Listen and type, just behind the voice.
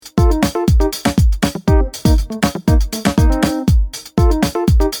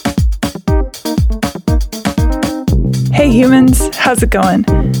how's it going?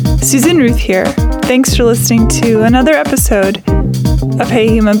 Susan Ruth here. Thanks for listening to another episode of Hey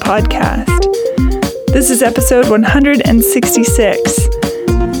Human Podcast. This is episode 166,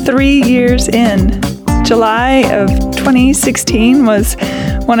 3 years in. July of 2016 was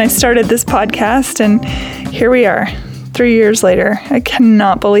when I started this podcast, and here we are, 3 years later. I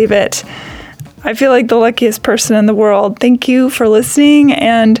cannot believe it. I feel like the luckiest person in the world. Thank you for listening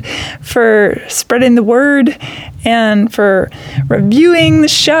and for spreading the word and for reviewing the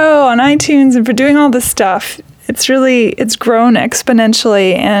show on iTunes and for doing all this stuff. It's grown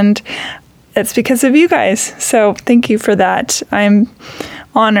exponentially, and it's because of you guys. So thank you for that. I'm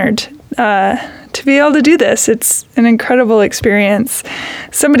honored to be able to do this. It's an incredible experience.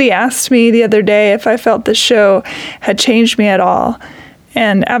 Somebody asked me the other day if I felt the show had changed me at all.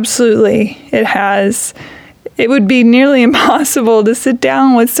 And absolutely, it has. It would be nearly impossible to sit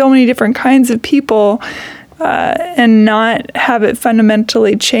down with so many different kinds of people and not have it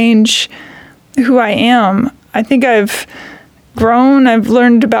fundamentally change who I am. I think I've grown. I've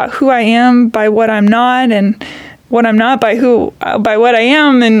learned about who I am by what I'm not, and what I'm not by what I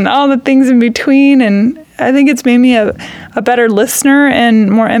am, and all the things in between. And I think it's made me a better listener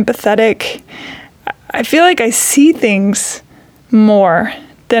and more empathetic. I feel like I see things more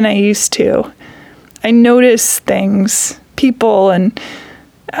than I used to. I notice things, people, and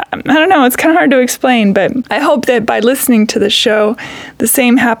I don't know, it's kind of hard to explain, but I hope that by listening to the show, the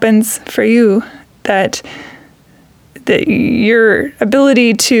same happens for you, that your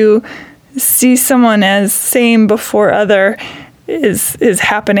ability to see someone as same before other is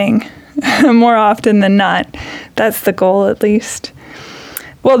happening more often than not. That's the goal, at least.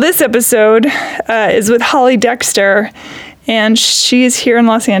 Well, this episode is with Holly Dexter, and she's here in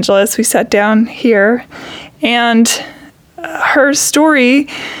Los Angeles. We sat down here, and her story,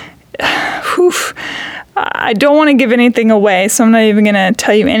 I don't want to give anything away, so I'm not even going to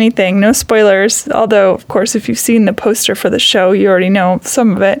tell you anything. No spoilers, although, of course, if you've seen the poster for the show, you already know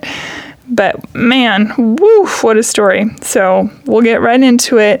some of it. But man, what a story. So we'll get right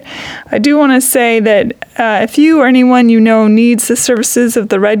into it. I do want to say that if you or anyone you know needs the services of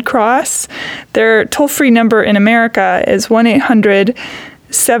the Red Cross, their toll-free number in America is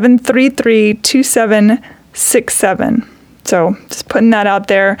 1-800-733-2767. So just putting that out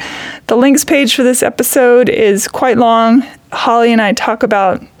there. The links page for this episode is quite long. Holly and I talk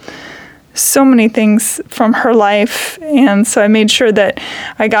about so many things from her life, and so I made sure that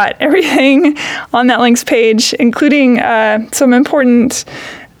I got everything on that links page, including some important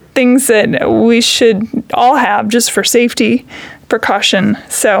things that we should all have just for safety precaution.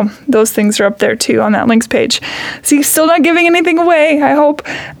 So those things are up there too on that links page. See, still not giving anything away, I hope.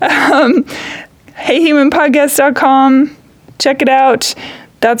 HeyHumanPodcast.com. Check it out.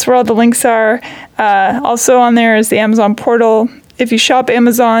 That's where all the links are. Also on there is the Amazon portal. If you shop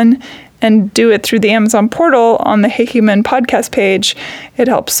Amazon and do it through the Amazon portal on the Hey Human podcast page, it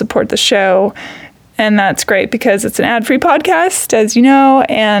helps support the show. And that's great because it's an ad-free podcast, as you know,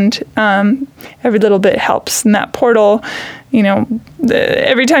 and every little bit helps. In that portal,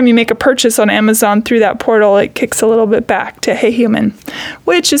 every time you make a purchase on Amazon through that portal, it kicks a little bit back to Hey Human,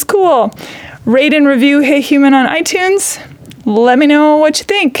 which is cool. Rate and review Hey Human on iTunes. Let me know what you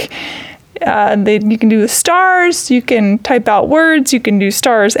think. You can do stars, you can type out words, you can do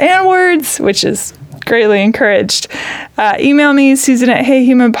stars and words, which is greatly encouraged. Email me,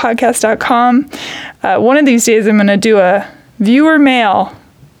 Susan@HeyHumanPodcast.com. One of these days I'm going to do a viewer mail,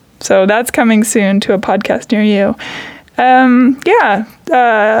 so that's coming soon to a podcast near you.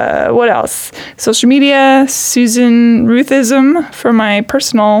 What else? Social media, Susan Ruthism for my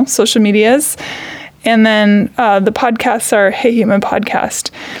personal social medias. And then the podcasts are Hey Human Podcast.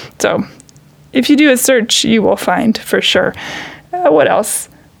 So if you do a search, you will find for sure. What else?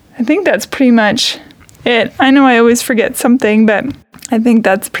 I think that's pretty much it. I know I always forget something, but I think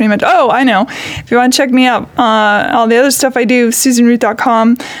that's pretty much. Oh, I know. If you want to check me out, all the other stuff I do,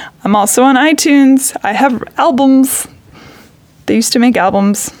 SusanRuth.com. I'm also on iTunes. I have albums. They used to make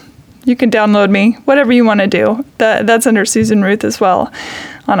albums. You can download me, whatever you want to do. That's under Susan Ruth as well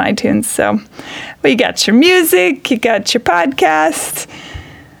on iTunes. So, you got your music, you got your podcast.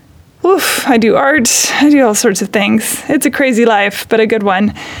 I do art. I do all sorts of things. It's a crazy life, but a good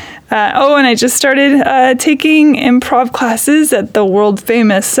one. And I just started taking improv classes at the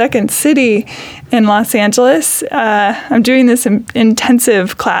world-famous Second City in Los Angeles. I'm doing this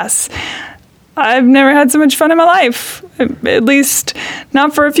intensive class. I've never had so much fun in my life, at least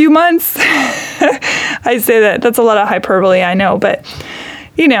not for a few months. I say that's a lot of hyperbole, I know, but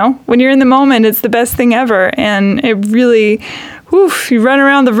when you're in the moment, it's the best thing ever. And it really you run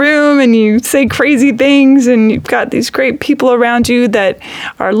around the room and you say crazy things, and you've got these great people around you that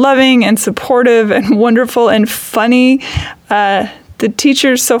are loving and supportive and wonderful and funny. The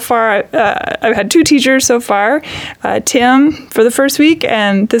teachers so far, I've had 2 teachers so far, Tim for the first week,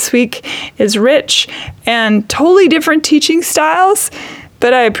 and this week is Rich, and totally different teaching styles,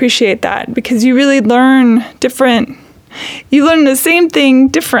 but I appreciate that because you really learn you learn the same thing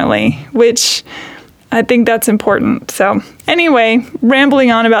differently, which I think that's important. So anyway, rambling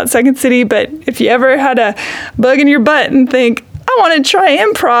on about Second City, but if you ever had a bug in your butt and think, I want to try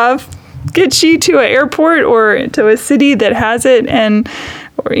improv, get you to an airport or to a city that has it, and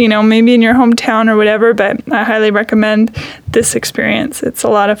or maybe in your hometown or whatever, but I highly recommend this experience. It's a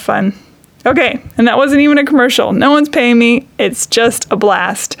lot of fun. Okay, and that wasn't even a commercial. No one's paying me. It's just a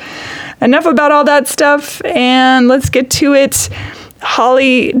blast. Enough about all that stuff, and let's get to it.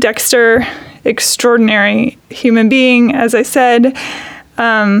 Holly Dexter, extraordinary human being, as I said.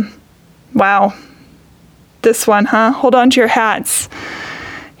 Wow. This one, huh? Hold on to your hats.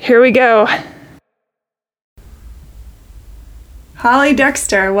 Here we go. Holly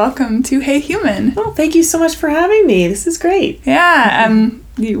Dexter, welcome to Hey Human. Oh, thank you so much for having me. This is great. Yeah,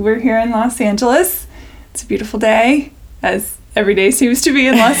 we're here in Los Angeles. It's a beautiful day, as every day seems to be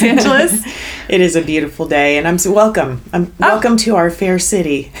in Los Angeles. It is a beautiful day, and I'm so welcome. Welcome to our fair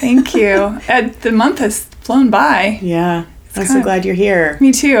city. Thank you. The month has flown by. Yeah, I'm so glad you're here.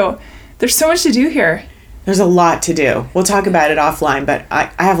 Me too. There's so much to do here. There's a lot to do. We'll talk about it offline, but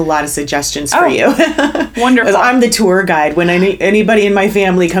I have a lot of suggestions for you. Wonderful. I'm the tour guide. When anybody in my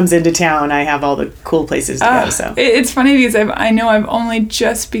family comes into town, I have all the cool places to go. So it's funny because I know I've only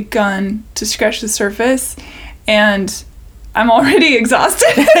just begun to scratch the surface, and I'm already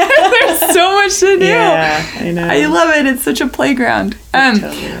exhausted. There's so much to do. Yeah, I know. I love it. It's such a playground.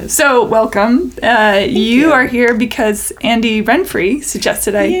 Totally is. So welcome. You are here because Andy Renfrey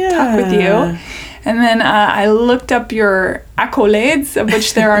suggested I talk with you. And then I looked up your accolades, of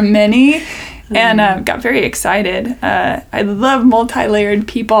which there are many, and got very excited. I love multi-layered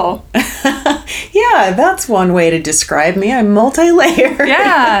people. Yeah, that's one way to describe me. I'm multi-layered.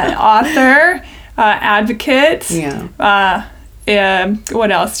 Yeah, author, advocate. Yeah.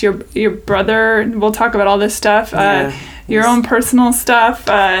 What else? Your brother. We'll talk about all this stuff. Your own personal stuff.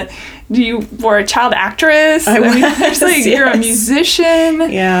 You were a child actress. You're a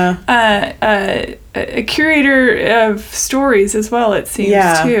musician. Yeah. A curator of stories as well, it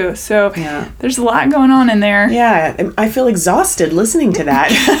seems, too. So there's a lot going on in there. Yeah. I feel exhausted listening to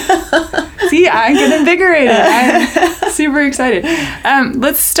that. See, I get invigorated. I'm super excited.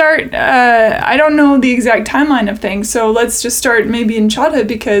 Let's start. I don't know the exact timeline of things, so let's just start maybe in childhood,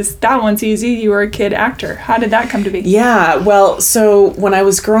 because that one's easy. You were a kid actor. How did that come to be? Yeah, well, so when I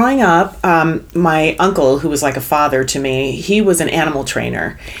was growing up, my uncle, who was like a father to me, he was an animal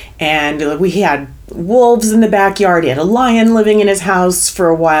trainer. And we had wolves in the backyard. He had a lion living in his house for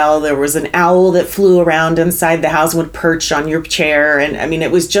a while. There was an owl that flew around inside the house and would perch on your chair. And I mean,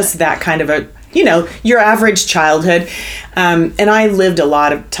 it was just that kind of a, your average childhood. And I lived a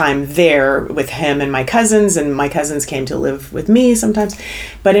lot of time there with him and my cousins came to live with me sometimes.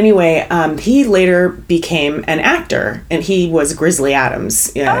 But anyway, he later became an actor, and he was Grizzly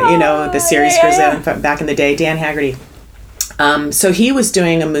Adams, the series Grizzly Adams back in the day, Dan Haggerty. So he was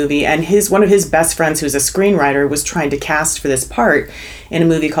doing a movie, and one of his best friends, who's a screenwriter, was trying to cast for this part in a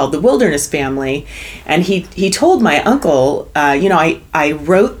movie called The Wilderness Family. And he told my uncle, I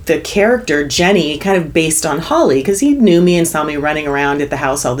wrote the character Jenny kind of based on Holly, because he knew me and saw me running around at the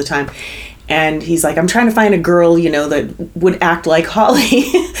house all the time. And he's like, I'm trying to find a girl, that would act like Holly.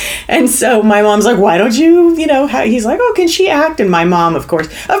 And so my mom's like, why don't you, he's like, oh, can she act? And my mom, of course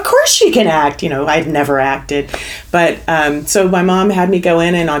she can act. I'd never acted. But so my mom had me go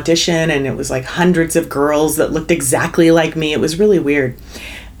in and audition, and it was like hundreds of girls that looked exactly like me. It was really weird.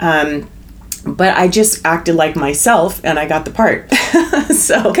 But I just acted like myself, and I got the part.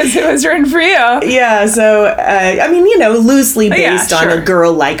 So because it was written for you. Yeah. So loosely based on a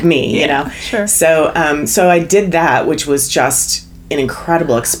girl like me. Sure. So I did that, which was just an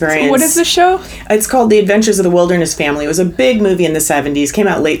incredible experience. So what is the show? It's called The Adventures of the Wilderness Family. It was a big movie in the 70s. Came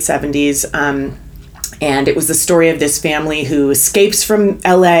out late 70s. And it was the story of this family who escapes from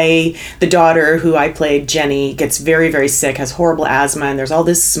LA. The daughter, who I played, Jenny, gets very, very sick, has horrible asthma, and there's all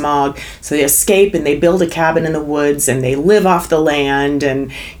this smog. So they escape, and they build a cabin in the woods, and they live off the land.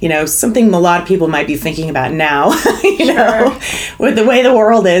 And, something a lot of people might be thinking about now, with the way the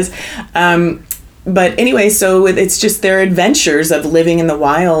world is. But anyway, so it's just their adventures of living in the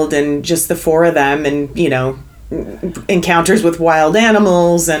wild, and just the four of them, and, encounters with wild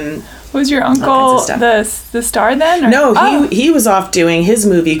animals, and Was your kinds uncle of stuff. the star then? Or? No, Oh. he was off doing his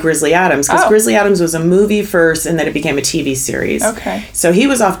movie Grizzly Adams, because Oh. Grizzly Adams was a movie first, and then it became a TV series. Okay. So he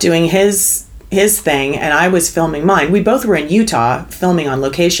was off doing his thing, and I was filming mine. We both were in Utah filming on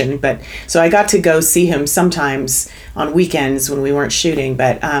location, but so I got to go see him sometimes on weekends when we weren't shooting.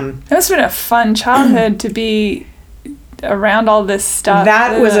 But It must have been a fun childhood to be around all this stuff.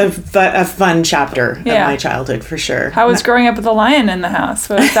 that was a fun chapter Yeah. of my childhood for sure. How was growing up with a lion in the house?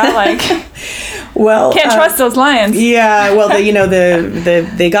 What was that like? Well, Can't trust those lions. Yeah, well,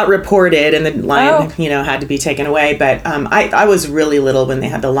 they got reported, and the lion, Oh. had to be taken away. But I was really little when they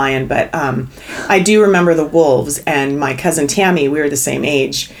had the lion, but I do remember the wolves. And my cousin Tammy, we were the same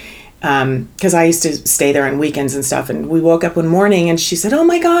age, because I used to stay there on weekends and stuff. And we woke up one morning, and she said, "Oh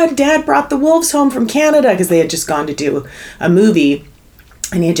my God, Dad brought the wolves home from Canada," because they had just gone to do a movie.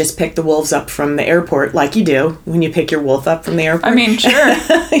 And he had just picked the wolves up from the airport, like you do when you pick your wolf up from the airport. I mean, sure.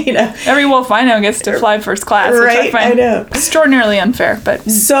 Every wolf I know gets to fly first class, which I Right, find I know. extraordinarily unfair. But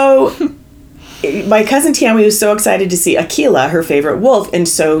So my cousin Tammy was so excited to see Aquila, her favorite wolf. And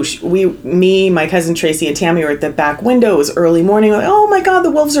so my cousin Tracy and Tammy were at the back window. It was early morning. Like, oh my God,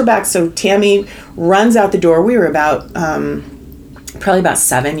 the wolves are back. So Tammy runs out the door. We were about, probably about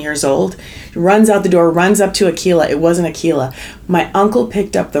 7 years old. Runs out the door, runs up to Aquila. It wasn't Aquila. My uncle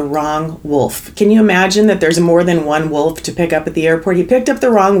picked up the wrong wolf. Can you imagine that there's more than one wolf to pick up at the airport? He picked up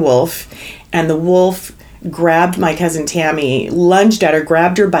the wrong wolf, and the wolf grabbed my cousin Tammy, lunged at her,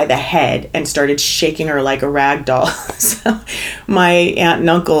 grabbed her by the head, and started shaking her like a rag doll. So my aunt and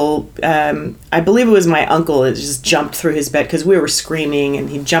uncle, I believe it was my uncle, that just jumped through his bed because we were screaming,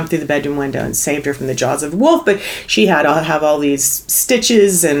 and he jumped through the bedroom window and saved her from the jaws of the wolf. But she had to have all these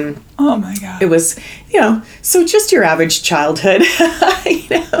stitches, and oh my God. it was, so just your average childhood,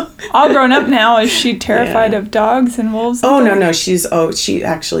 All grown up now, is she terrified of dogs and wolves? Oh, no, she's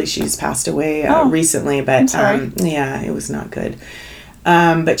passed away recently, but I'm sorry. it was not good.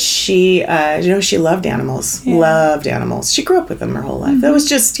 But she, she loved animals, loved animals. She grew up with them her whole life. That was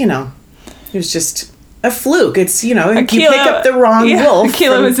just, it was just a fluke. It's, you pick up the wrong wolf.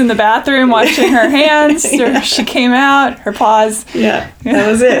 Aquila was in the bathroom washing her hands, or she came out, her paws. Yeah,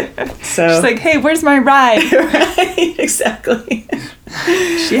 that was it. So she's like, hey, where's my ride? Right, exactly.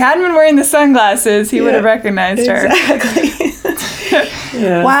 She hadn't been wearing the sunglasses, he would have recognized her. Exactly.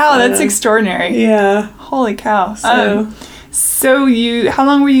 Wow, that's extraordinary. Yeah. Holy cow. So how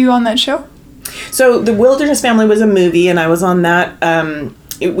long were you on that show? So The Wilderness Family was a movie, and I was on that.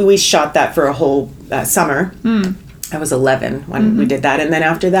 We shot that for a whole summer. I was 11 when we did that. And then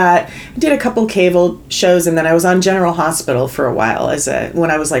after that, I did a couple cable shows, and then I was on General Hospital for a while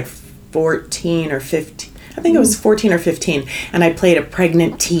when I was like 14 or 15. I think it was 14 or 15, and I played a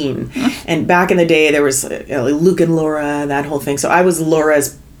pregnant teen. And back in the day, there was Luke and Laura, that whole thing. So I was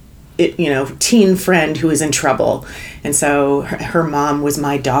Laura's, teen friend who was in trouble. And so her mom was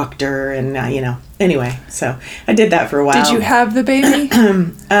my doctor, and, anyway, so I did that for a while. Did you have the baby?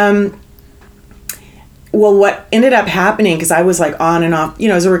 Well, what ended up happening, because I was like on and off,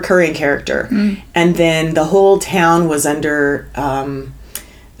 as a recurring character. And then the whole town was under there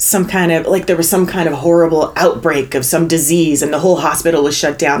was some kind of horrible outbreak of some disease, and the whole hospital was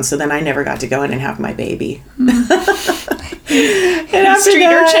shut down. So then I never got to go in and have my baby. And after Street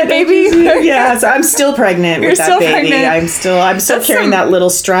that, urchin baby? Yeah, so I'm still pregnant with that still baby. pregnant. I'm still carrying that little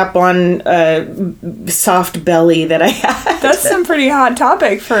strap-on soft belly that I had. That's some pretty hot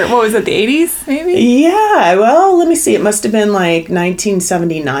topic for, what was it, the 80s maybe? Yeah, well, let me see. It must have been like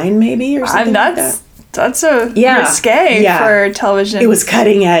 1979 maybe, or something like that. That's a risque for television. It was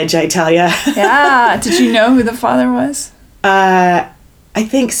cutting edge, I tell you. Yeah. Did you know who the father was? I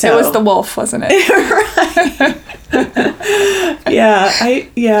think so. It was the wolf, wasn't it? Right.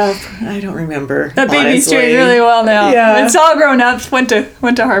 I don't remember. That baby's honestly. doing really well now. Yeah. It's all grown up. Went to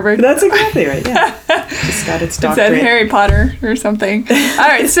Harvard. That's exactly right. Yeah. Just got its It's doctorate. at Harry Potter or something. All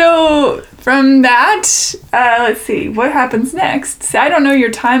right. So from that, let's see what happens next. See, I don't know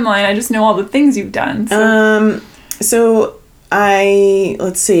your timeline. I just know all the things you've done.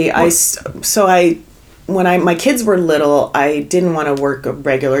 When my kids were little, I didn't want to work a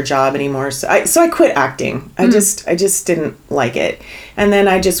regular job anymore. So I quit acting. I just didn't like it. And then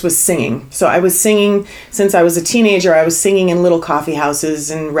I just was singing. So I was singing since I was a teenager. I was singing in little coffee houses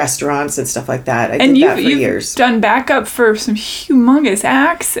and restaurants and stuff like that. I did that for years. You've done backup for some humongous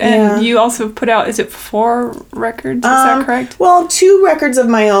acts, and you also put out, is it 4 records? Is that correct? Well, 2 records of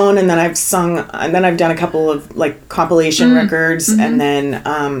my own, and then I've sung, and then I've done a couple of like compilation records, and then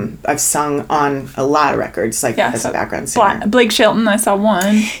I've sung on a lot of records, like as a background singer. Blake Shelton, I saw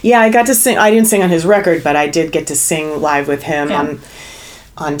one. Yeah, I got to sing. I didn't sing on his record, but I did get to sing live with him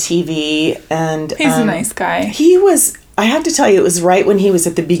on TV, and He's a nice guy. He was. I have to tell you, it was right when he was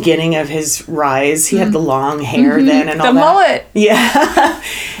at the beginning of his rise. He had the long hair then and all that. The mullet. Yeah.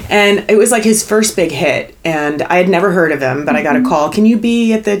 And it was like his first big hit. And I had never heard of him, but I got a call. Can you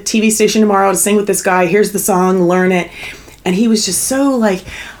be at the TV station tomorrow to sing with this guy? Here's the song, learn it. And he was just so like,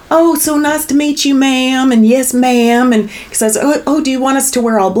 oh, so nice to meet you, ma'am. And yes, ma'am. And because I was, oh, do you want us to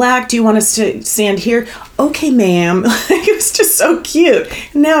wear all black? Do you want us to stand here? Okay, ma'am. He was just so cute.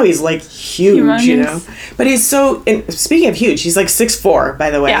 And now he's like huge, Humongous. you know. But he's so, and speaking of huge, he's like 6'4", by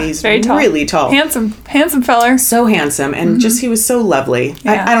the way. Yeah, He's very tall. really tall. Handsome feller. So handsome. And just, he was so lovely.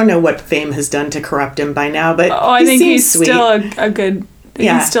 Yeah. I don't know what fame has done to corrupt him by now, but I think he's sweet. still a good.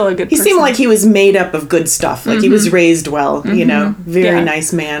 Yeah. He's still a good He person. seemed like he was made up of good stuff. Like he was raised well, you know, very Yeah.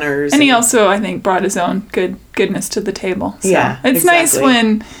 nice manners. And he also, I think, brought his own goodness to the table. So Yeah, it's nice exactly.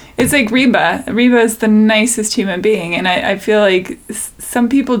 when it's like Reba. Reba is the nicest human being, and I feel like some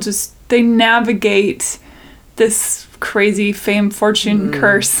people just they navigate this crazy fame fortune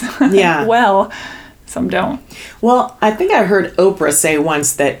curse. Yeah. Well, some don't. Well, I think I heard Oprah say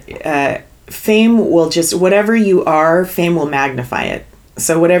once that fame will just, whatever you are, fame will magnify it.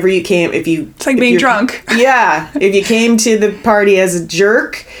 So whatever you came, It's like being drunk. Yeah. If you came to the party as a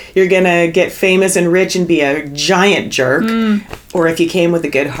jerk, you're going to get famous and rich and be a giant jerk. Or if you came with a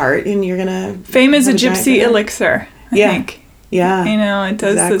good heart, and you're going to... Fame is a have giant gypsy good heart. elixir, I Yeah. think. Yeah. You know, it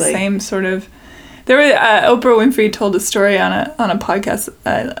does the Exactly. same sort of. There was Oprah Winfrey told a story on a podcast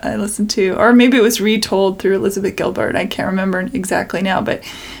I listened to, or maybe it was retold through Elizabeth Gilbert. I can't remember exactly now, but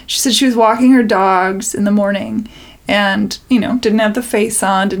she said she was walking her dogs in the morning, and didn't have the face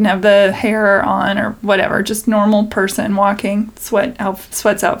on, didn't have the hair on, or whatever, just normal person walking,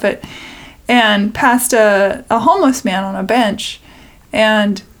 sweats outfit, and passed a homeless man on a bench,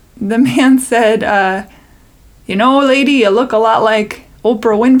 and the man said, lady, you look a lot like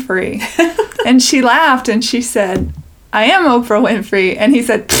Oprah Winfrey. And she laughed and she said, I am Oprah Winfrey. And he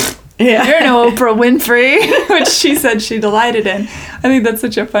said, Yeah. you're no Oprah Winfrey, which she said she delighted in. I think that's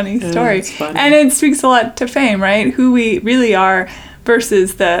such a funny story. it's funny. And it speaks a lot to fame, right? Who we really are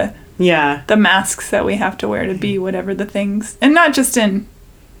versus the masks that we have to wear to be whatever the things. And not just in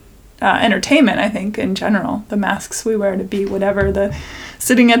entertainment, I think, in general. The masks we wear to be whatever.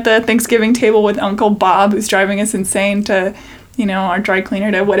 Sitting at the Thanksgiving table with Uncle Bob, who's driving us insane, to... our dry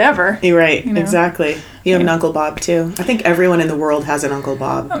cleaner, to whatever. You're right. Exactly. You have an Uncle Bob too. I think everyone in the world has an Uncle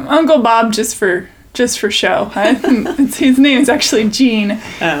Bob. Uncle Bob just for show. His name is actually Gene,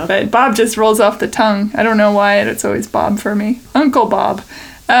 but Bob just rolls off the tongue. I don't know why it's always Bob for me. Uncle Bob.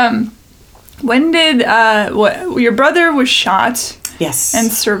 When did your brother was shot? Yes.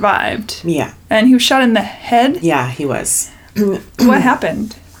 And survived. Yeah. And he was shot in the head? Yeah, he was. What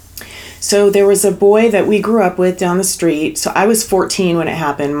happened? So there was a boy that we grew up with down the street. So I was 14 when it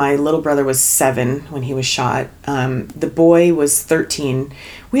happened. My little brother was 7 when he was shot. The boy was 13.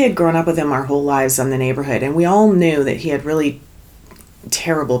 We had grown up with him our whole lives on the neighborhood, and we all knew that he had really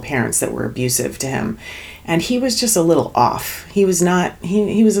terrible parents that were abusive to him. And he was just a little off. He was not,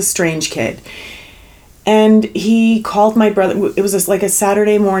 he was a strange kid. And he called my brother. It was like a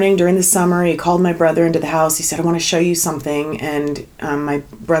Saturday morning during the summer. He called my brother into the house. He said, I want to show you something. And my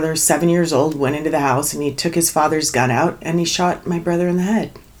brother, 7 years old, went into the house, and he took his father's gun out and he shot my brother in the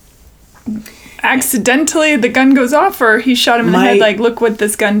head. Accidentally, the gun goes off, or he shot him in the head like, look what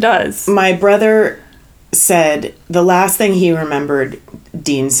this gun does? My brother said the last thing he remembered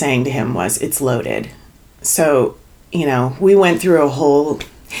Dean saying to him was, it's loaded. So, we went through a whole...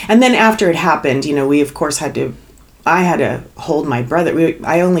 And then after it happened, we of course I had to hold my brother. We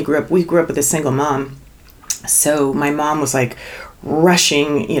grew up with a single mom. So my mom was like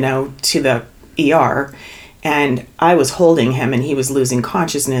rushing, to the ER, and I was holding him, and he was losing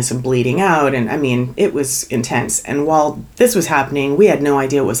consciousness and bleeding out. And I mean, it was intense. And while this was happening, we had no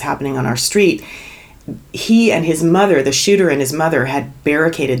idea what was happening on our street. He and his mother, the shooter and his mother, had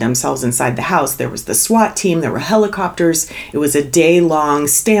barricaded themselves inside the house. There was the SWAT team, there were helicopters. It was a day-long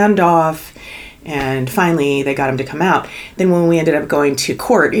standoff, and finally they got him to come out. Then when we ended up going to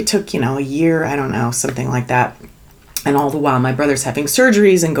court, it took, a year, I don't know, something like that. And all the while my brother's having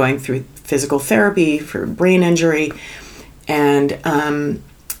surgeries and going through physical therapy for brain injury. And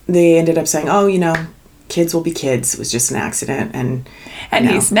they ended up saying, kids will be kids. It was just an accident. And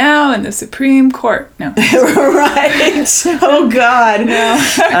he's now in the Supreme Court. No. Right. Oh, God. No.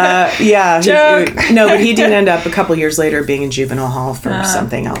 Yeah. Joke. No, but he did end up a couple years later being in juvenile hall for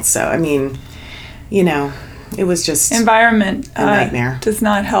something else. So, I mean, it was just environment a nightmare. Does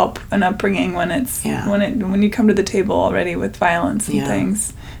not help an upbringing when it's when you come to the table already with violence and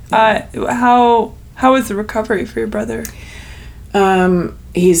things. How was the recovery for your brother?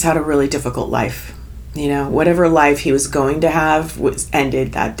 He's had a really difficult life. You know, whatever life he was going to have was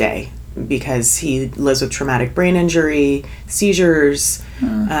ended that day because he lives with traumatic brain injury, seizures.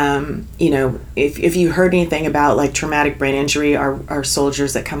 You know, if you heard anything about like traumatic brain injury, our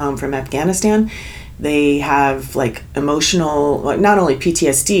soldiers that come home from Afghanistan, they have like emotional, like not only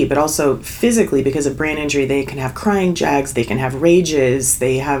PTSD, but also physically because of brain injury, they can have crying jags, they can have rages,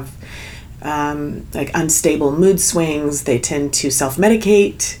 they have like unstable mood swings, they tend to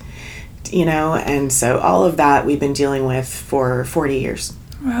self-medicate, you know, and so all of that we've been dealing with for 40 years.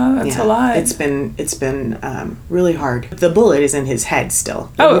 Wow, that's a lot. It's been really hard. The bullet is in his head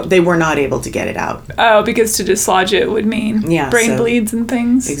still. Oh. They were not able to get it out. Oh, because to dislodge it would mean brain bleeds and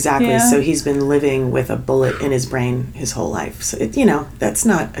things. Exactly. Yeah. So he's been living with a bullet in his brain his whole life. So, you know, that's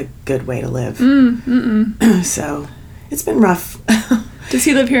not a good way to live. So it's been rough. Does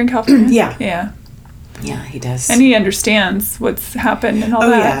he live here in California? Yeah. Yeah. Yeah, he does. And he understands what's happened and all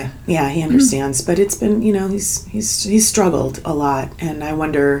that. Yeah, he understands. But it's been, you know, he's struggled a lot, and I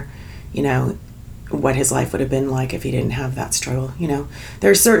wonder, you know, what his life would have been like if he didn't have that struggle. You know, there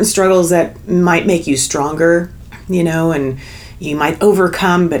are certain struggles that might make you stronger, you know, and you might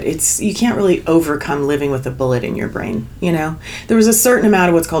overcome, but you can't really overcome living with a bullet in your brain, you know. There was a certain amount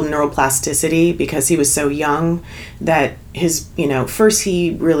of what's called neuroplasticity because he was so young that his, you know, first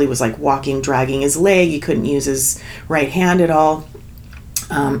he really was like walking, dragging his leg. He couldn't use his right hand at all.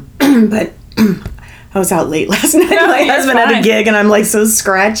 But I was out late last night. No, my husband had a gig and I'm like so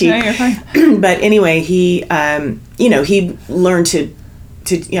scratchy. No, you're fine. But anyway, he, you know, he learned to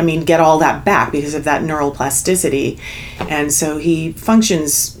get all that back because of that neural plasticity. And so he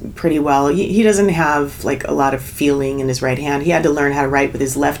functions pretty well. He doesn't have like a lot of feeling in his right hand. He had to learn how to write with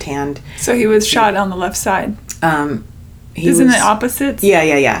his left hand. So he was shot on the left side. Isn't it opposites?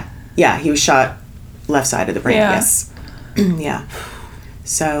 Yeah, he was shot left side of the brain, yes. Yeah.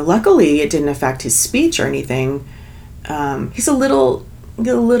 So luckily it didn't affect his speech or anything. He's a little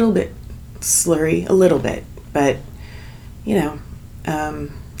bit slurry, a little bit, but you know,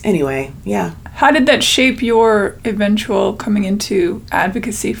 anyway, yeah. How did that shape your eventual coming into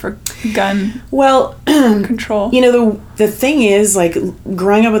advocacy for gun control? You know, the thing is, like,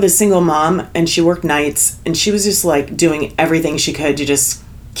 growing up with a single mom, and she worked nights, and she was just, like, doing everything she could to just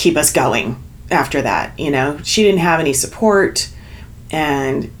keep us going after that, you know? She didn't have any support,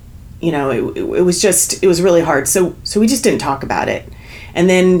 and, you know, it was really hard. So we just didn't talk about it. And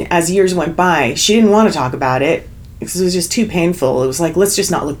then as years went by, she didn't want to talk about it, because it was just too painful. It was like, let's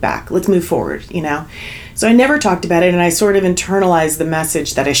just not look back. Let's move forward, you know? So I never talked about it, and I sort of internalized the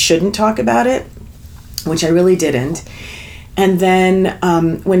message that I shouldn't talk about it, which I really didn't. And then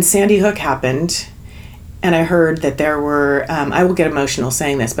when Sandy Hook happened, and I heard that there were, I will get emotional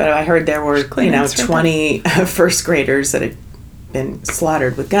saying this, but I heard there were, 20 first graders that had been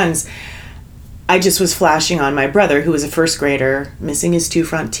slaughtered with guns. I just was flashing on my brother, who was a first grader, missing his 2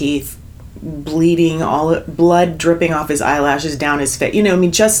 front teeth, bleeding, blood dripping off his eyelashes down his face. You know, I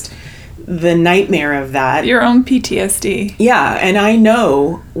mean, just the nightmare of that. Your own PTSD. Yeah, and I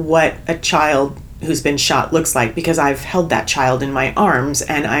know what a child who's been shot looks like because I've held that child in my arms,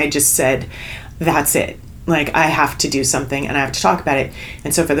 and I just said, that's it. Like, I have to do something, and I have to talk about it.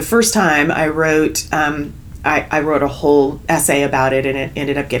 And so for the first time, I wrote a whole essay about it, and it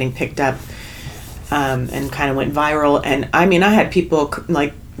ended up getting picked up and kind of went viral. And I mean, I had people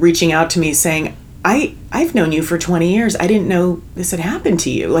like reaching out to me saying, I've known you for 20 years. I didn't know this had happened to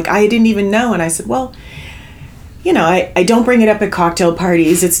you. Like, I didn't even know. And I said, well, you know, I don't bring it up at cocktail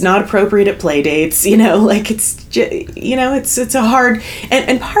parties. It's not appropriate at play dates. You know, like, it's just, you know, it's a hard,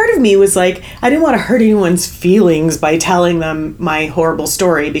 and part of me was like, I didn't want to hurt anyone's feelings by telling them my horrible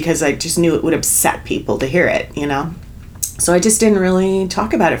story because I just knew it would upset people to hear it, you know? So I just didn't really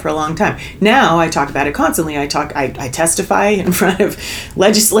talk about it for a long time. Now I talk about it constantly. I testify in front of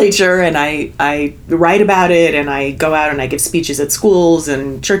legislature, and I write about it, and I go out and I give speeches at schools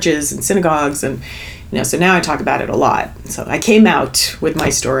and churches and synagogues, and you know, so now I talk about it a lot. So I came out with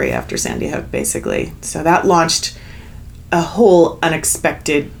my story after Sandy Hook, basically. So that launched a whole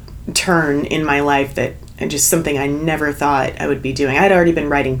unexpected turn in my life, and just something I never thought I would be doing. I'd already been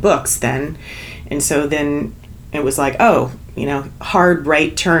writing books then, and so then it was like, oh, you know, hard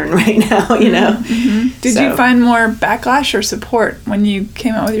right turn right now, you know. Mm-hmm. Did you find more backlash or support when you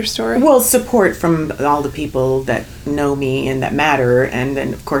came out with your story? Well, support from all the people that know me and that matter. And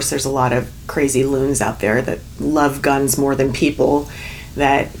then, of course, there's a lot of crazy loons out there that love guns more than people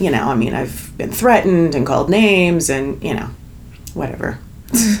that, you know, I mean, I've been threatened and called names and, you know, whatever.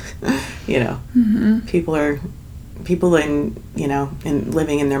 You know, people in, you know, in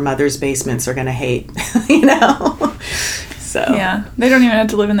living in their mother's basements are going to hate, you know. So yeah, they don't even have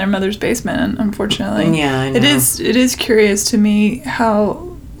to live in their mother's basement, unfortunately. Yeah, I know. It is curious to me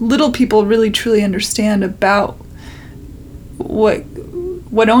how little people really truly understand about what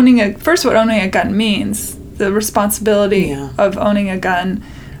owning a gun means, the responsibility of owning a gun,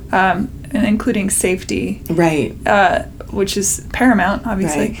 and including safety, right, which is paramount,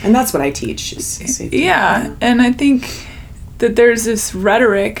 obviously. Right. And that's what I teach, is safety. Yeah, and I think that there's this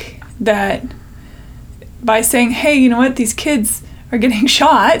rhetoric that by saying, hey, you know what, these kids are getting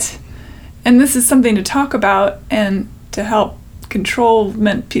shot, and this is something to talk about and to help control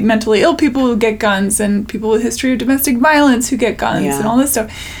mentally ill people who get guns and people with history of domestic violence who get guns and all this stuff.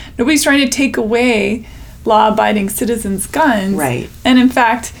 Nobody's trying to take away law-abiding citizens' guns. Right. And in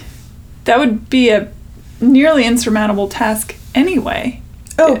fact, that would be a nearly insurmountable task anyway.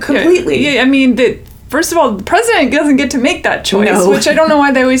 Oh, completely. Yeah, I mean, first of all, the president doesn't get to make that choice, which I don't know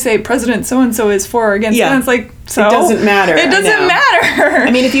why they always say President so-and-so is for or against. Yeah. And it's like, so? It doesn't matter. It doesn't matter.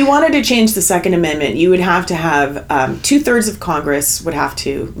 I mean, if you wanted to change the Second Amendment, you would have to have 2/3 of Congress would have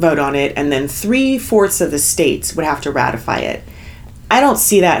to vote on it, and then 3/4 of the states would have to ratify it. I don't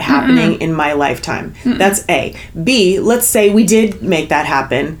see that happening in my lifetime. That's A. B, let's say we did make that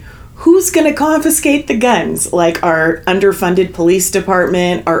happen. Who's going to confiscate the guns? Like our underfunded police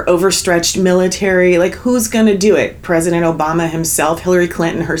department, our overstretched military? Like, who's going to do it? President Obama himself, Hillary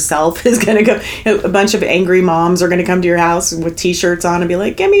Clinton herself is going to go. A bunch of angry moms are going to come to your house with T-shirts on and be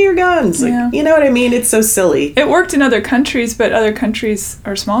like, give me your guns. Like, you know what I mean? It's so silly. It worked in other countries, but other countries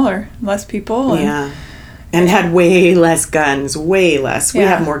are smaller, less people. And had way less guns, way less. We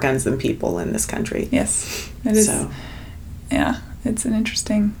have more guns than people in this country. Yes, it is. So. Yeah. It's an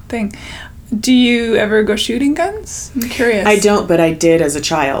interesting thing. Do you ever go shooting guns? I'm curious. I don't, but I did as a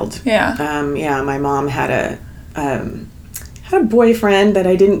child. Yeah. My mom had a boyfriend that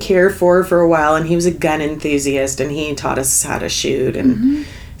I didn't care for a while, and he was a gun enthusiast, and he taught us how to shoot. And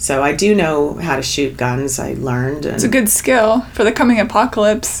so I do know how to shoot guns. I learned. And it's a good skill for the coming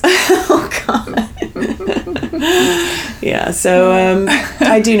apocalypse. Oh, God. Yeah, so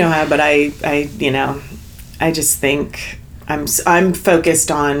I do know how, but I just think I'm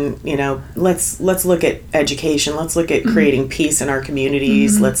focused on, let's look at education. Let's look at creating peace in our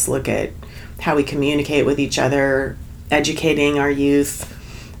communities. Let's look at how we communicate with each other, educating our youth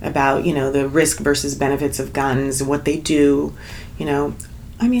about, the risk versus benefits of guns and what they do.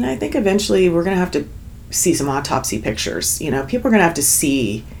 I think eventually we're going to have to see some autopsy pictures. People are going to have to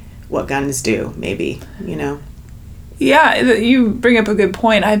see what guns do, maybe, Yeah, you bring up a good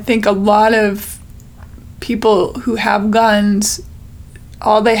point. I think a lot of people who have guns,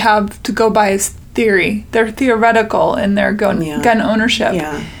 all they have to go by is theory. They're theoretical in their gun ownership.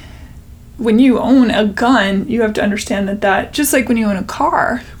 Yeah. When you own a gun, you have to understand that just like when you own a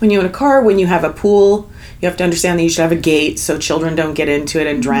car. When you own a car, when you have a pool, you have to understand that you should have a gate so children don't get into it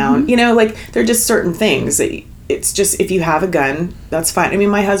and drown. They're just certain things. It's just, if you have a gun, that's fine. I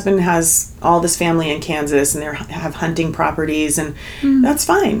mean, my husband has all this family in Kansas, and they have hunting properties, and that's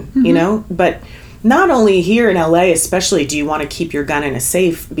fine, But not only here in LA, especially, do you want to keep your gun in a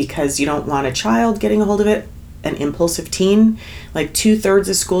safe because you don't want a child getting a hold of it, an impulsive teen. Like 2/3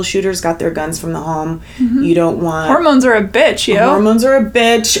 of school shooters got their guns from the home. You don't want... Hormones are a bitch, yo. Hormones are a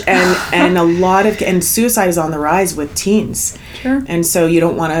bitch, and a lot of... And suicide is on the rise with teens. Sure. And so you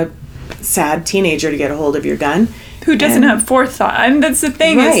don't want a sad teenager to get a hold of your gun. Who doesn't have forethought? I mean, that's the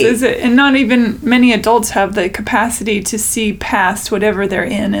thing, right. And not even many adults have the capacity to see past whatever they're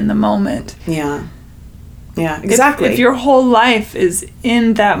in the moment. Yeah. Yeah, exactly. If your whole life is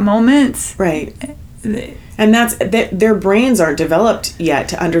in that moment. Right. And that's, their brains aren't developed yet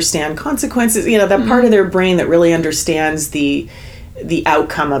to understand consequences. That part of their brain that really understands the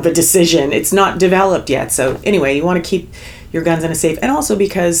outcome of a decision. It's not developed yet. So anyway, you want to keep your guns in a safe. And also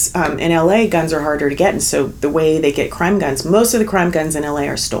because in LA, guns are harder to get. And so the way they get crime guns, most of the crime guns in LA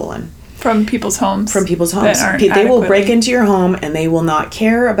are stolen. From people's homes. They will break into your home, and they will not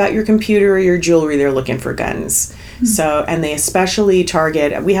care about your computer or your jewelry. They're looking for guns. So, and they especially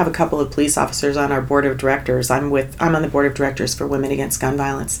target, we have a couple of police officers on our board of directors. I'm on the board of directors for Women Against Gun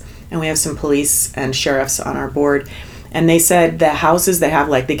Violence. And we have some police and sheriffs on our board. And they said the houses that have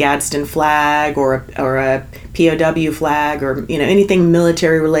like the Gadsden flag or a POW flag or, anything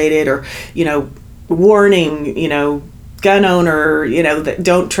military related or, warning, gun owner, that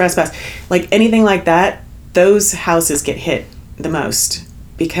don't trespass, like anything like that, those houses get hit the most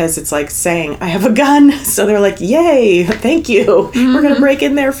because it's like saying, I have a gun. So they're like, yay, thank you. We're going to break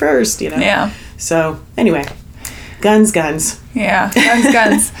in there first, Yeah. So anyway, guns. Yeah,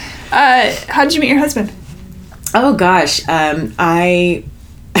 guns. How did you meet your husband? Oh gosh.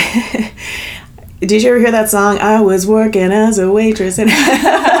 Did you ever hear that song? I was working as a waitress. And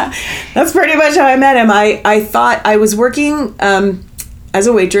that's pretty much how I met him. I thought I was working as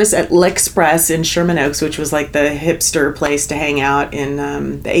a waitress at L'Express in Sherman Oaks, which was like the hipster place to hang out in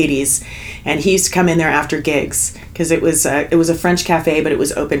the 80s. And he used to come in there after gigs because it was a French cafe, but it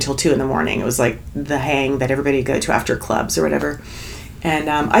was open till 2 a.m. It was like the hang that everybody would go to after clubs or whatever. And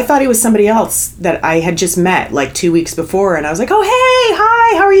I thought he was somebody else that I had just met like 2 weeks before. And I was like, oh, hey,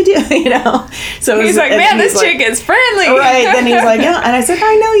 hi, how are you doing? You know? So he's like, man, this chick is friendly. Right. Then he's like, yeah. And I said,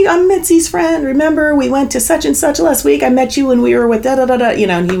 I know you. I'm Mitzi's friend. Remember, we went to such and such last week. I met you when we were with da-da-da-da. You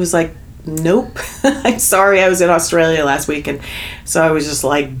know, and he was like, nope. I'm sorry. I was in Australia last week. And so I was just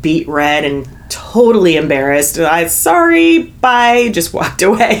like beet red and totally embarrassed. Sorry, bye. Just walked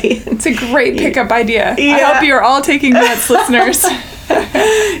away. It's a great pickup idea. Yeah. I hope you're all taking notes, listeners.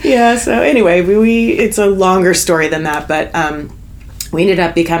 Yeah, so anyway, it's a longer story than that, but we ended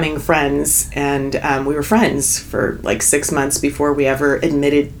up becoming friends, and we were friends for like 6 months before we ever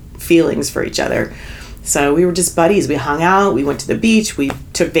admitted feelings for each other. So we were just buddies. We hung out, we went to the beach, we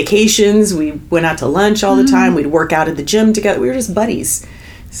took vacations, we went out to lunch all the time, we'd work out at the gym together. We were just buddies.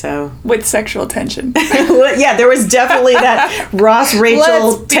 So with sexual tension. Well, yeah, there was definitely that Ross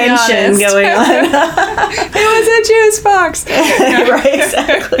Rachel tension going on. It was a juice box. Right,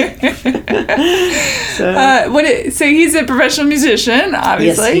 exactly. So he's a professional musician,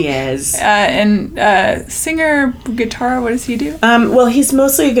 obviously. Yes, he is. And singer, guitar. What does he do? Well, he's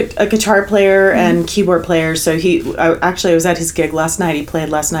mostly a guitar player and keyboard player. So I was at his gig last night. He played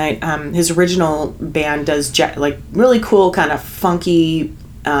last night. His original band does like really cool kind of funky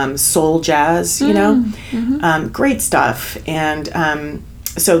soul jazz, you know, great stuff. And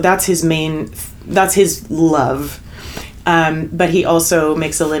so that's his love. But he also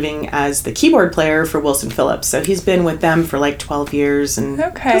makes a living as the keyboard player for Wilson Phillips. So he's been with them for like 12 years and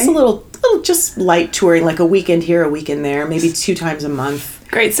does a little just light touring, like a weekend here, a weekend there, maybe 2 times a month.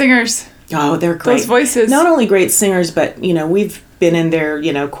 Great singers. Oh, they're great. Those voices. Not only great singers, but, you know, we've been in their,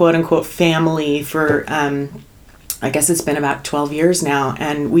 you know, quote unquote family for, I guess it's been about 12 years now,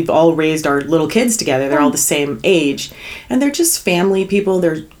 and we've all raised our little kids together. They're all the same age, and they're just family people.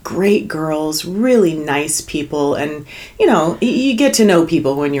 They're great girls, really nice people, and, you know, you get to know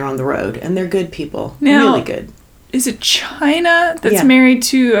people when you're on the road, and they're good people. Now, really good. Is it China that's married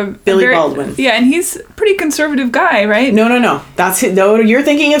to Billy Baldwin? Yeah, and he's a pretty conservative guy, right? No. That's it. No, you're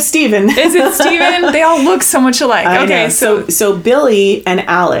thinking of Steven. Is it Steven? They all look so much alike. Okay, so Billy and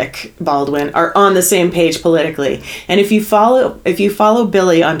Alec Baldwin are on the same page politically. And if you follow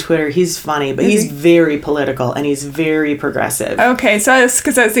Billy on Twitter, he's funny, but he's very political and he's very progressive. Okay, so I was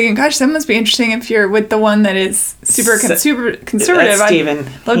thinking, gosh, that must be interesting if you're with the one that is super conservative. That's Steven.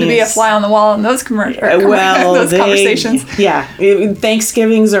 I'd love to be a fly on the wall in those conversations. Yeah,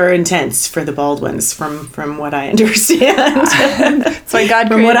 Thanksgivings are intense for the Baldwins, from what I understand. That's why God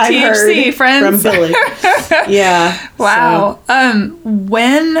from created what I've THC, heard friends. from Billy. Yeah. Wow. So.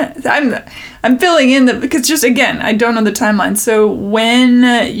 When I'm filling in because just again I don't know the timeline. So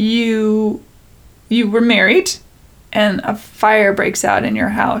when you were married, and a fire breaks out in your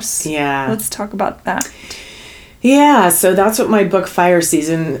house. Yeah. Let's talk about that. Yeah, so that's what my book Fire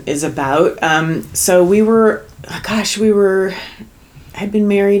Season is about. So had been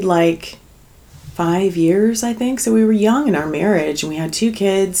married like 5 years, I think. So we were young in our marriage, and we had 2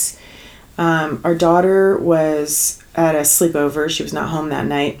 kids. Our daughter was at a sleepover. She was not home that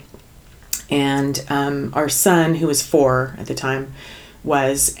night. And our son, who was 4 at the time,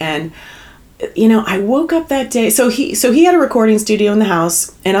 was. And, you know, I woke up that day. So he had a recording studio in the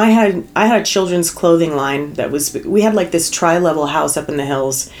house, and I had a children's clothing line we had like this tri-level house up in the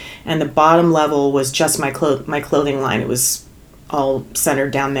hills, and the bottom level was just my clothing line. It was all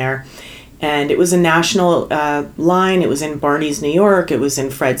centered down there. And it was a national line. It was in Barney's, New York. It was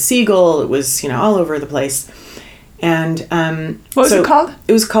in Fred Siegel. It was, you know, all over the place. And what was it called?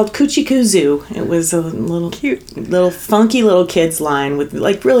 It was called Coochie Coo Zoo. It was a little cute, little funky little kids line with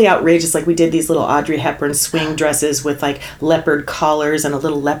like really outrageous. Like we did these little Audrey Hepburn swing dresses with like leopard collars and a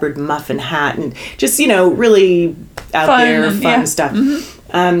little leopard muffin hat, and just, you know, really out there fun stuff.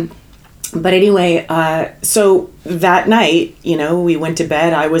 Mm-hmm. But anyway, so that night, you know, we went to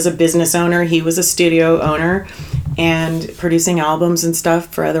bed. I was a business owner. He was a studio owner and producing albums and stuff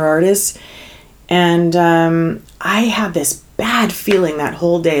for other artists. And I had this bad feeling that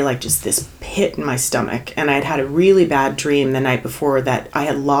whole day, like just this pit in my stomach. And I'd had a really bad dream the night before that I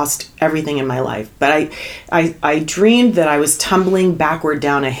had lost everything in my life. But I dreamed that I was tumbling backward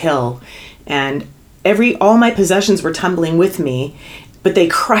down a hill, and all my possessions were tumbling with me. but they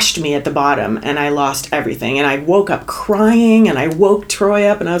crushed me at the bottom and I lost everything. And I woke up crying and I woke Troy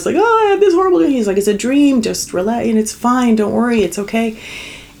up and I was like, oh, I had this horrible dream. He's like, it's a dream. Just relax. And it's fine. Don't worry. It's okay.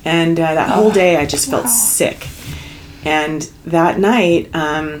 And that whole day I just felt sick. And that night,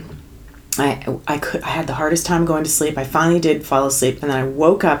 I had the hardest time going to sleep. I finally did fall asleep. And then I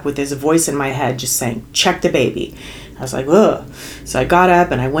woke up with this voice in my head just saying, check the baby. I was like, ugh. So I got up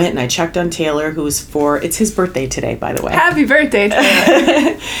and I went and I checked on Taylor, who was 4. It's his birthday today, by the way. Happy birthday,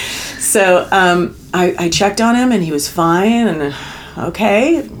 Taylor. So I checked on him and he was fine. And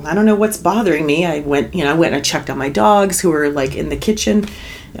okay, I don't know what's bothering me. I went and I checked on my dogs who were like in the kitchen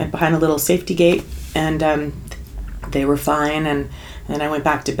behind a little safety gate. And they were fine. And then I went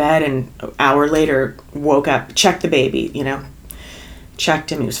back to bed and an hour later woke up, checked the baby,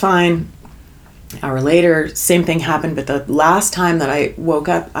 checked him. He was fine. An hour later, same thing happened, but the last time that I woke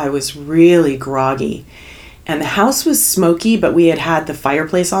up, I was really groggy. And the house was smoky, but we had the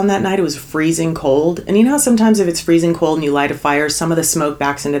fireplace on that night. It was freezing cold. And you know how sometimes if it's freezing cold and you light a fire, some of the smoke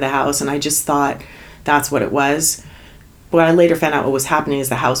backs into the house, and I just thought that's what it was. What I later found out what was happening is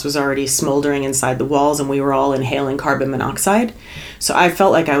the house was already smoldering inside the walls, and we were all inhaling carbon monoxide. So I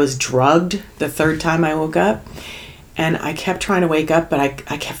felt like I was drugged the third time I woke up. And I kept trying to wake up, but I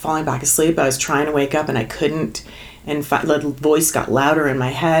kept falling back asleep. I was trying to wake up and I couldn't. And the voice got louder in my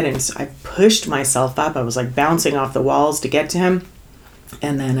head. And so I pushed myself up. I was like bouncing off the walls to get to him.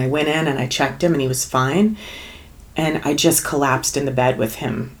 And then I went in and I checked him and he was fine. And I just collapsed in the bed with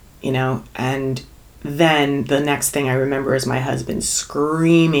him, And then the next thing I remember is my husband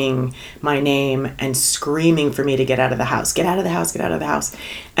screaming my name and screaming for me to get out of the house. Get out of the house, get out of the house.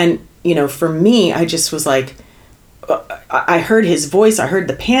 And, for me, I just was like, I heard his voice, I heard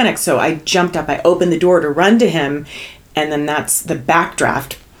the panic, so I jumped up, I opened the door to run to him, and then that's the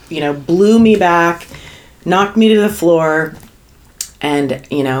backdraft, blew me back, knocked me to the floor, and,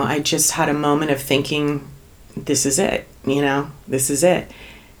 I just had a moment of thinking, this is it, this is it.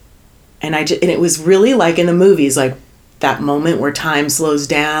 And and it was really like in the movies, like that moment where time slows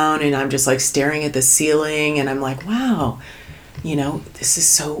down, and I'm just like staring at the ceiling, and I'm like, wow, this is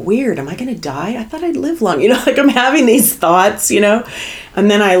so weird. Am I going to die? I thought I'd live long. Like I'm having these thoughts,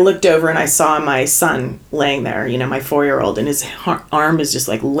 And then I looked over and I saw my son laying there, my 4-year-old, and his arm is just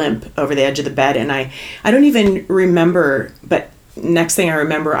like limp over the edge of the bed. And I don't even remember, but next thing I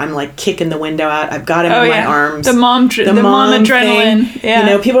remember, I'm like kicking the window out. I've got him in my arms. The mom adrenaline. Thing.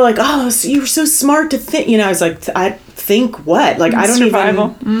 Yeah. People are like, oh, so you were so smart to think, I was like, I think what? Like, I don't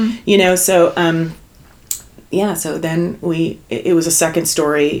survival. Even, so, yeah, so then it was a second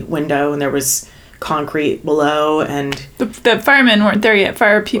story window and there was concrete below, and the firemen weren't there yet.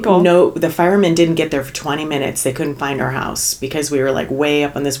 Fire people. No, the firemen didn't get there for 20 minutes. They couldn't find our house because we were like way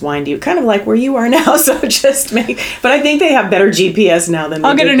up on this windy, kind of like where you are now. So but I think they have better GPS now than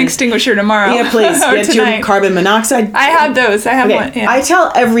I'll get an extinguisher tomorrow. Yeah, please get your carbon monoxide. I have those. I have one. Yeah. I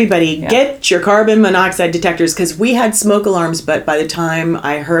tell everybody, get your carbon monoxide detectors, because we had smoke alarms, but by the time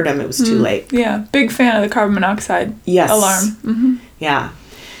I heard them, it was too late. Yeah, big fan of the carbon monoxide alarm. Mm-hmm. Yeah,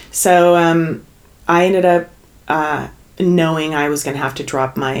 so I ended up knowing I was going to have to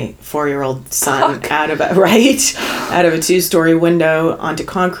drop my 4-year-old son out of a 2-story window onto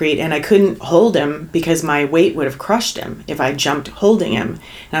concrete, and I couldn't hold him because my weight would have crushed him if I jumped holding him,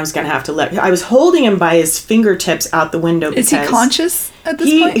 and I was going to have to I was holding him by his fingertips out the window. Is he conscious at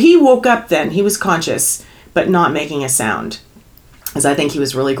this point? He woke up then. He was conscious, but not making a sound, because I think he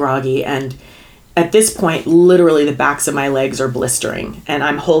was really groggy. And at this point, literally the backs of my legs are blistering, and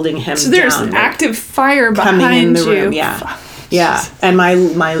I'm holding him down. So there's active fire behind you. Room. Yeah. Yeah. And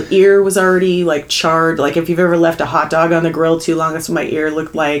my ear was already like charred. Like if you've ever left a hot dog on the grill too long, that's what my ear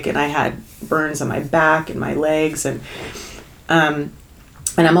looked like. And I had burns on my back and my legs. And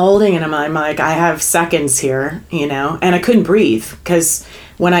I'm holding, and I'm like, I have seconds here, and I couldn't breathe, because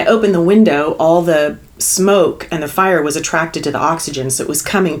when I opened the window, all the smoke and the fire was attracted to the oxygen, so it was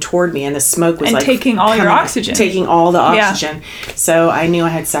coming toward me, and the smoke was taking all your oxygen. Taking all the oxygen. Yeah. So I knew I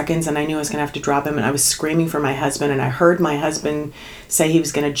had seconds, and I knew I was going to have to drop him, and I was screaming for my husband, and I heard my husband say he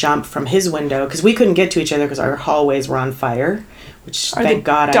was going to jump from his window, because we couldn't get to each other because our hallways were on fire, which thank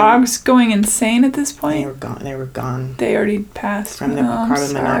God. Dogs going insane at this point? They were gone. They already passed. From the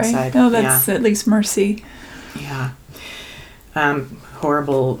carbon monoxide. No, that's at least mercy. Yeah.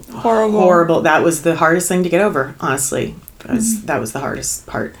 Horrible. That was the hardest thing to get over, honestly. That was the hardest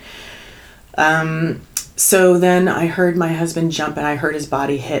part. So then I heard my husband jump, and I heard his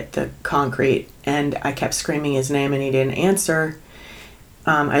body hit the concrete, and I kept screaming his name, and he didn't answer.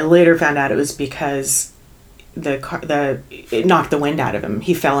 I later found out it was because it knocked the wind out of him.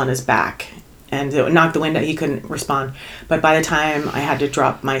 He fell on his back, and it knocked the window. He couldn't respond. But by the time I had to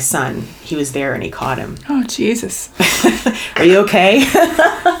drop my son, he was there and he caught him. Oh, Jesus. Are you okay?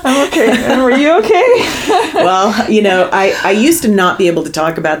 I'm okay. And were you okay? Well, you know, I used to not be able to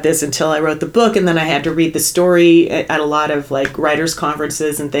talk about this until I wrote the book, and then I had to read the story at a lot of like writers'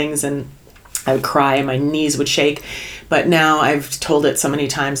 conferences and things, and I would cry and my knees would shake. But now I've told it so many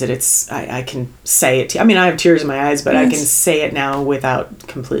times that I can say it. I mean, I have tears in my eyes, but I can say it now without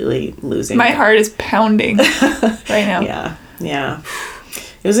completely losing My it. heart is pounding right now. Yeah.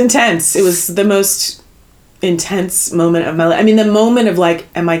 It was intense. It was the most intense moment of my life. I mean, the moment of like,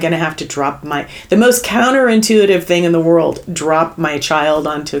 am I going to have to drop the most counterintuitive thing in the world, drop my child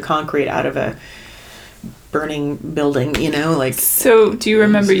onto concrete out of a burning building, you know, like. So do you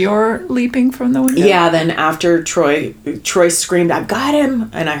remember your leaping from the window? Yeah, then after Troy screamed, "I got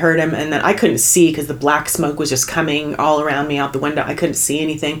him," and I heard him, and then I couldn't see because the black smoke was just coming all around me out the window. I couldn't see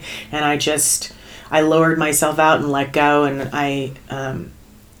anything, and I lowered myself out and let go, and I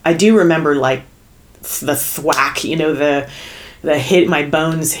do remember like the thwack, you know, the hit, my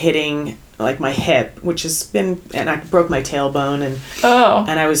bones hitting like my hip, which has been, and I broke my tailbone, and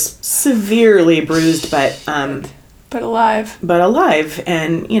I was severely bruised, but alive.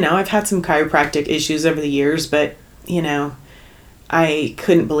 And, you know, I've had some chiropractic issues over the years, but, you know, I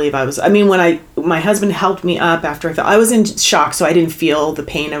couldn't believe when my husband helped me up after I was in shock, so I didn't feel the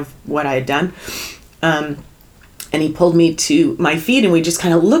pain of what I had done. And he pulled me to my feet, and we just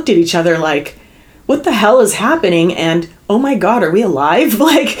kind of looked at each other like, what the hell is happening? And, oh my God, are we alive?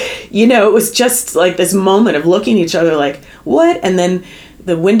 Like, you know, it was just like this moment of looking at each other like, what? And then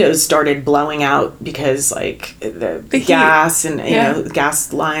the windows started blowing out because like the gas and, you know,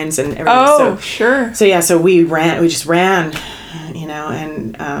 gas lines and everything. Oh, sure. So, yeah, so we just ran, you know,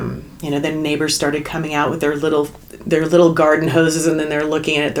 and, you know, then neighbors started coming out with their little garden hoses, and then they're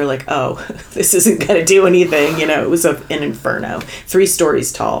looking at it. They're like, oh, this isn't going to do anything. You know, it was an inferno, 3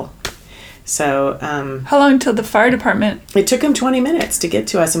 stories tall. So, how long till the fire department? It took them 20 minutes to get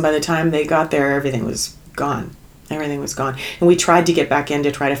to us, and by the time they got there, everything was gone. And we tried to get back in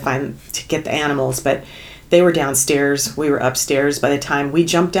to try to get the animals, but they were downstairs. We were upstairs. By the time we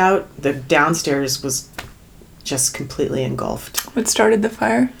jumped out, the downstairs was just completely engulfed. What started the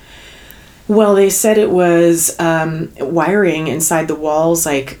fire? Well, they said it was wiring inside the walls.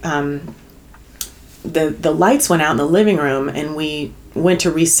 Like the lights went out in the living room, and we went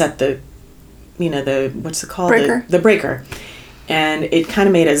to reset what's it called? Breaker. The breaker. And it kind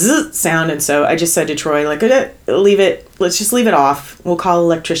of made a zzz sound. And so I just said to Troy, like, leave it. Let's just leave it off. We'll call an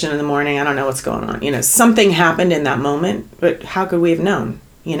electrician in the morning. I don't know what's going on. You know, something happened in that moment, but how could we have known,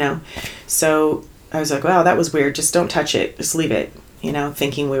 you know? So I was like, wow, that was weird. Just don't touch it. Just leave it, you know,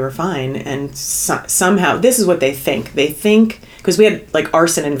 thinking we were fine. And somehow, this is what they think. They think, because we had like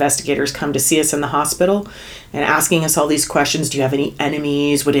arson investigators come to see us in the hospital and asking us all these questions. Do you have any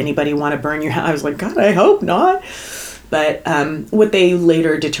enemies? Would anybody want to burn your house? I was like, God, I hope not. But what they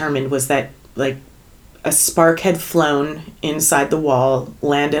later determined was that like a spark had flown inside the wall,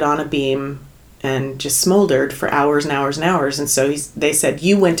 landed on a beam, and just smoldered for hours and hours and hours. And so they said,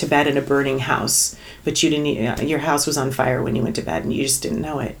 you went to bed in a burning house, but you didn't. Your house was on fire when you went to bed, and you just didn't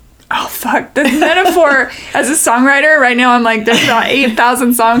know it. Oh, fuck. The metaphor, as a songwriter, right now I'm like, there's about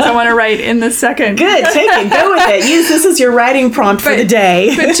 8,000 songs I want to write in this second. Good, take it. Go with it. Use this as your writing prompt for the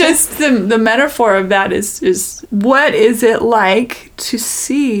day. But just the metaphor of that is what is it like to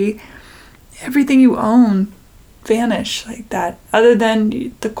see everything you own vanish like that, other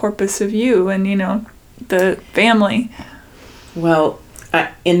than the corpus of you and, you know, the family? Well,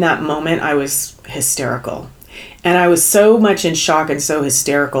 in that moment, I was hysterical. And I was so much in shock and so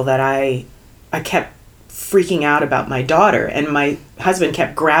hysterical that I kept freaking out about my daughter. And my husband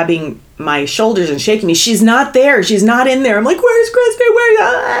kept grabbing my shoulders and shaking me. She's not there. She's not in there. I'm like, where's Christy?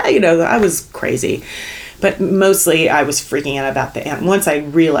 You know, I was crazy. But mostly I was freaking out about once I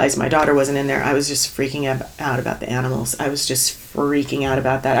realized my daughter wasn't in there, I was just freaking out about the animals. I was just freaking out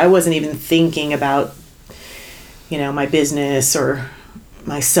about that. I wasn't even thinking about, you know, my business or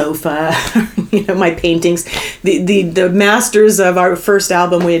my sofa, you know, my paintings, the masters of our first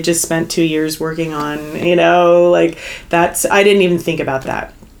album we had just spent 2 years working on, you know, like I didn't even think about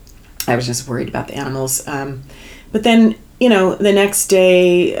that. I was just worried about the animals. But then, you know, the next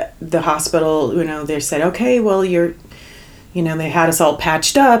day, the hospital, you know, they said, okay, well, you know, they had us all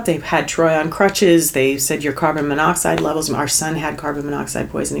patched up. They had Troy on crutches. They said your carbon monoxide levels, our son had carbon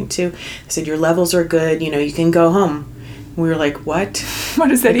monoxide poisoning too. They said your levels are good. You know, you can go home. We were like, what? What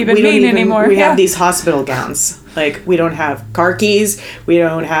does that even mean anymore? We have these hospital gowns. Like, we don't have car keys. We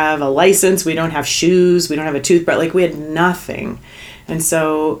don't have a license. We don't have shoes. We don't have a toothbrush. Like, we had nothing. And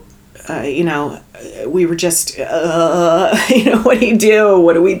so we were just, what do you do?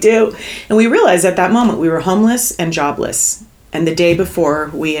 What do we do? And we realized at that moment we were homeless and jobless. And the day before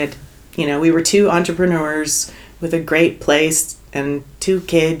we had, we were two entrepreneurs with a great place and two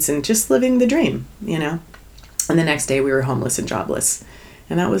kids and just living the dream, And the next day we were homeless and jobless.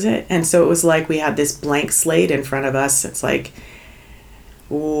 And that was it. And so it was like we had this blank slate in front of us. It's like,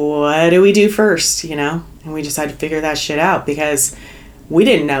 what do we do first, And we just had to figure that shit out because we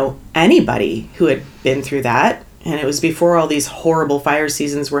didn't know anybody who had been through that. And it was before all these horrible fire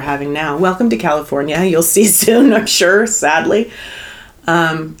seasons we're having now. Welcome to California. You'll see soon, I'm sure, sadly.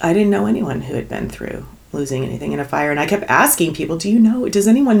 I didn't know anyone who had been through losing anything in a fire. And I kept asking people, does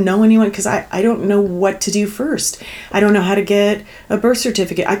anyone know anyone? Because I don't know what to do first. I don't know how to get a birth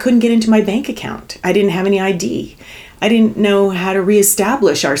certificate. I couldn't get into my bank account. I didn't have any ID. I didn't know how to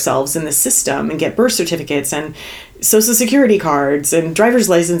reestablish ourselves in the system and get birth certificates and social security cards and driver's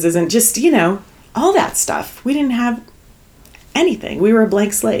licenses and just, all that stuff. We didn't have anything. We were a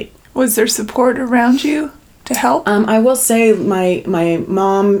blank slate. Was there support around you to help? I will say my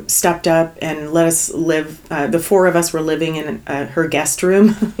mom stepped up and let us live. The four of us were living in her guest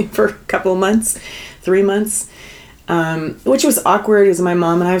room for a couple months, 3 months, which was awkward because my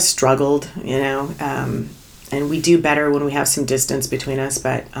mom and I have struggled, and we do better when we have some distance between us.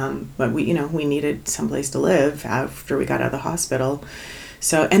 But we needed someplace to live after we got out of the hospital.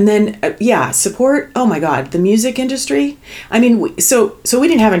 So, and then, support. Oh my God, the music industry. I mean, so we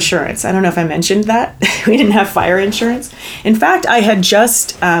didn't have insurance. I don't know if I mentioned that. We didn't have fire insurance. In fact, I had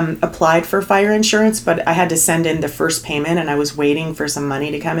just applied for fire insurance, but I had to send in the first payment and I was waiting for some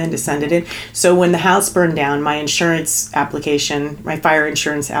money to come in to send it in. So when the house burned down, my fire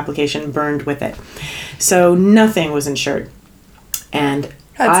insurance application burned with it. So nothing was insured. And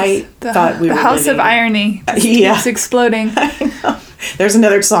I thought we were the house of irony. Keeps exploding. I know. There's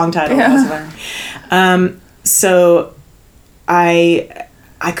another song title. Yeah. So I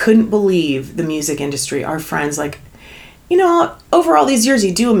couldn't believe the music industry. Our friends, over all these years,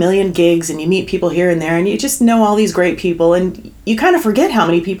 you do 1 million gigs and you meet people here and there, and you just know all these great people, and you kind of forget how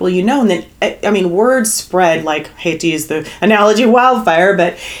many people you know. And then, word spread. I hate to use the analogy wildfire,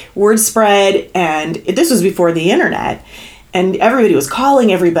 but word spread, and this was before the internet. And everybody was calling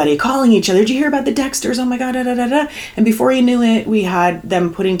each other. Did you hear about the Dexters? Oh my God, da, da, da, da. And before you knew it, we had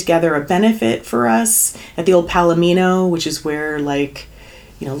them putting together a benefit for us at the old Palomino, which is where Linda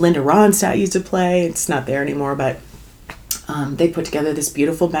Ronstadt used to play. It's not there anymore, but they put together this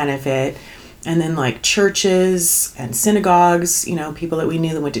beautiful benefit. And then churches and synagogues, people that we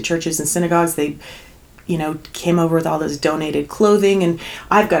knew that went to churches and synagogues, they came over with all this donated clothing, and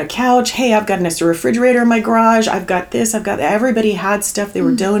I've got a couch. Hey, I've got an extra refrigerator in my garage. I've got this. I've got that. Everybody had stuff they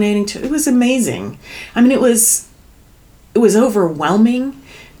were donating to. It was amazing. I mean, it was overwhelming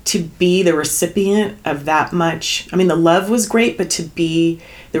to be the recipient of that much. I mean, the love was great, but to be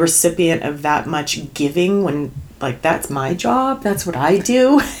the recipient of that much giving when that's my job. That's what I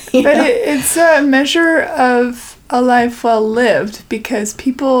do. It's a measure of a life well lived because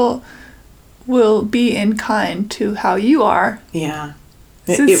people will be in kind to how you are. Yeah.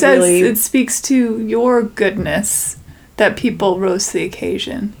 It speaks to your goodness that people rose to the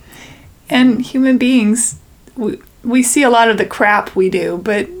occasion. And human beings, we see a lot of the crap we do,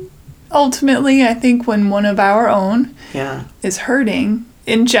 but ultimately I think when one of our own is hurting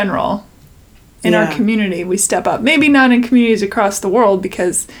in general in our community, we step up. Maybe not in communities across the world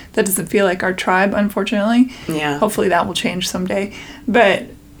because that doesn't feel like our tribe, unfortunately. Yeah. Hopefully that will change someday. But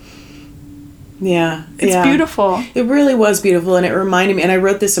yeah. It's beautiful. It really was beautiful. And it reminded me, and I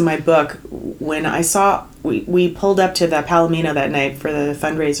wrote this in my book, when I saw, we pulled up to the Palomino that night for the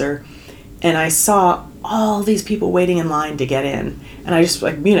fundraiser, and I saw all these people waiting in line to get in. And I just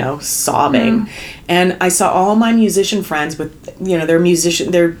sobbing. And I saw all my musician friends with,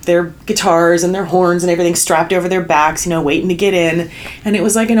 their guitars and their horns and everything strapped over their backs, waiting to get in. And it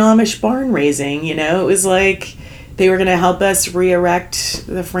was like an Amish barn raising, it was like they were going to help us re-erect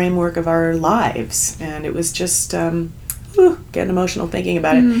the framework of our lives. And it was just, getting emotional thinking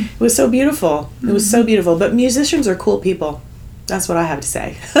about it. It was so beautiful. It was so beautiful. But musicians are cool people. That's what I have to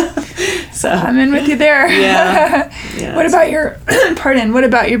say. So I'm in with you there. Yeah. What about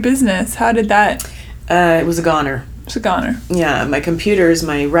your business? How did that? It was a goner. It's a goner. Yeah, my computers,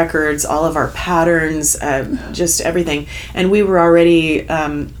 my records, all of our patterns, just everything. And we were already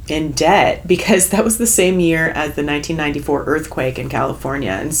in debt because that was the same year as the 1994 earthquake in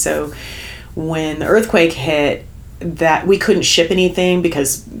California. And so when the earthquake hit, that we couldn't ship anything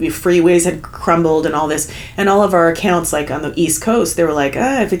because the freeways had crumbled and all this, and all of our accounts on the East Coast, they were like,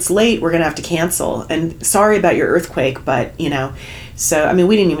 if it's late, we're gonna have to cancel, and sorry about your earthquake, but So, I mean,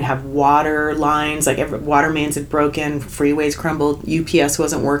 we didn't even have water lines. Like, water mains had broken, freeways crumbled, UPS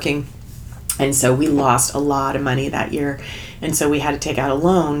wasn't working. And so we lost a lot of money that year. And so we had to take out a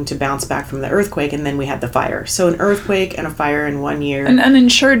loan to bounce back from the earthquake, and then we had the fire. So an earthquake and a fire in 1 year. An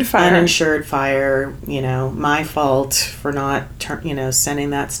uninsured fire. Uninsured fire, my fault for not, sending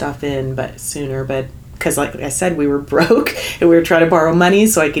that stuff in sooner. But because, like I said, we were broke and we were trying to borrow money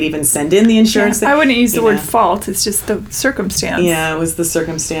so I could even send in the insurance. I wouldn't use the word fault. It's just the circumstance. Yeah, it was the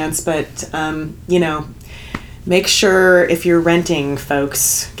circumstance. But, make sure if you're renting,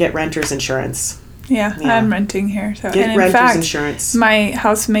 folks, get renter's insurance. Yeah, I'm renting here. So. Get renter's insurance. My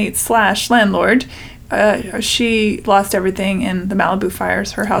housemate / landlord, she lost everything in the Malibu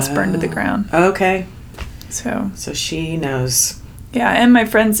fires. Her house burned to the ground. Okay. So she knows. Yeah, and my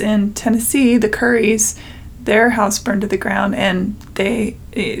friends in Tennessee, the Currys, their house burned to the ground, and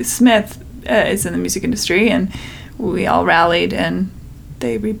Smith is in the music industry, and we all rallied, and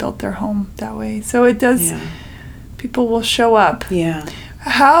they rebuilt their home that way. So it does... Yeah. People will show up. Yeah.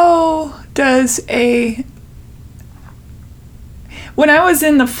 How does when I was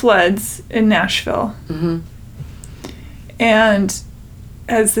in the floods in Nashville, mm-hmm. and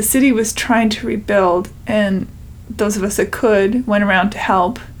as the city was trying to rebuild, and those of us that could went around to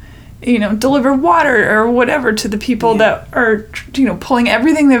help, deliver water or whatever to the people that are, pulling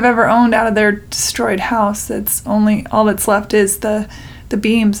everything they've ever owned out of their destroyed house. That's all that's left is the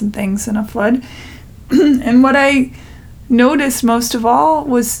beams and things in a flood. And what I noticed most of all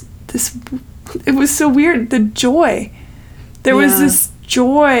was it was so weird, the joy. There was this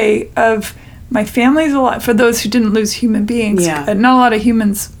joy of my family's alive, for those who didn't lose human beings. Yeah. Not a lot of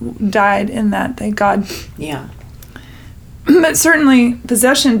humans died in that, thank God. Yeah. But certainly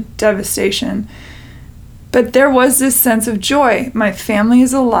possession devastation. But there was this sense of joy. My family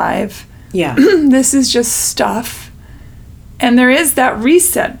is alive. Yeah. This is just stuff. And there is that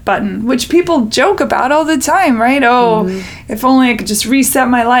reset button, which people joke about all the time, right? Oh, if only I could just reset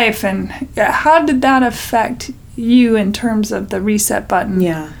my life. And how did that affect you in terms of the reset button?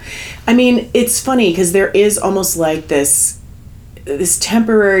 Yeah. I mean, it's funny because there is almost like this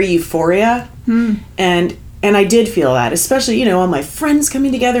temporary euphoria. And I did feel that, especially, all my friends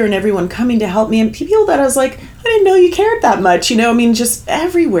coming together and everyone coming to help me. And people that I was like, I didn't know you cared that much. Just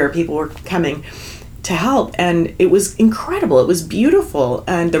everywhere people were coming to help, and it was incredible. It was beautiful,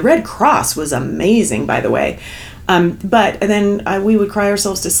 and the Red Cross was amazing, by the way. But then we would cry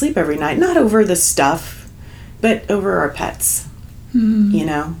ourselves to sleep every night, not over the stuff, but over our pets.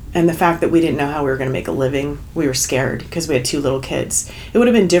 And the fact that we didn't know how we were going to make a living. We were scared because we had 2 little kids. It would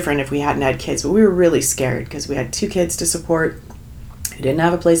have been different if we hadn't had kids, but we were really scared because we had 2 kids to support. We didn't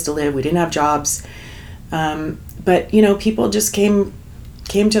have a place to live. We didn't have jobs. But people just came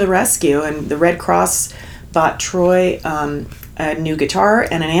to the rescue, and the Red Cross bought Troy a new guitar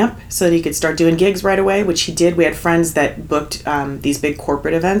and an amp so that he could start doing gigs right away, which he did. We had friends that booked these big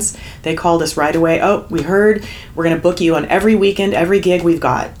corporate events. They called us right away. Oh, we heard we're going to book you on every weekend, every gig we've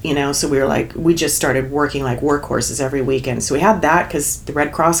got, so we were like, we just started working like workhorses every weekend. So we had that because the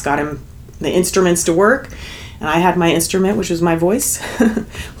Red Cross got him the instruments to work, and I had my instrument, which was my voice,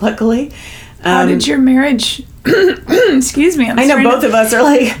 luckily. How did your marriage... Excuse me. I know both of us are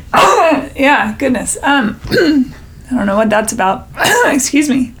like... yeah, goodness. I don't know what that's about. Excuse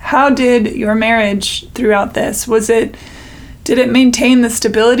me. How did your marriage throughout this? Did it maintain the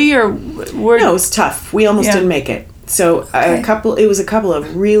stability, or No, it was tough. We almost didn't make it. So it was a couple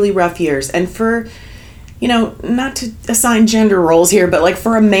of really rough years. And for, not to assign gender roles here, but like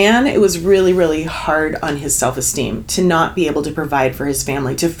for a man, it was really, really hard on his self-esteem to not be able to provide for his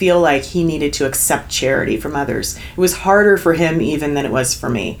family, to feel like he needed to accept charity from others. It was harder for him even than it was for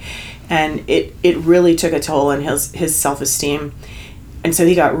me. And it really took a toll on his self-esteem. And so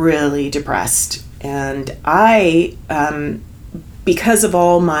he got really depressed. And I, because of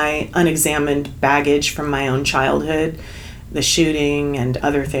all my unexamined baggage from my own childhood, the shooting and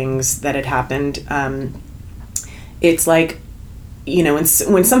other things that had happened, it's like,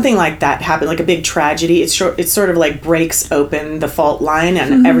 when something like that happened, like a big tragedy, it sort of like breaks open the fault line,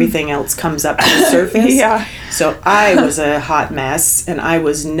 and everything else comes up to the surface. Yeah. So I was a hot mess, and I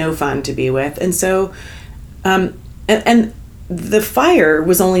was no fun to be with. And so, and the fire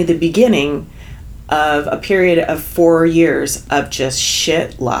was only the beginning of a period of 4 years of just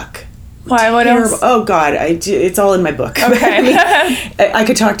shit luck. Why? What else? Oh God, it's all in my book. Okay. I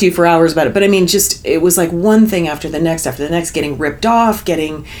could talk to you for hours about it, but it was like one thing after the next, getting ripped off,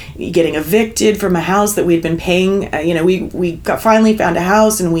 getting evicted from a house that we'd been paying. We finally found a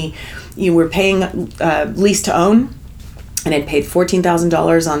house, and we were paying lease to own, and had paid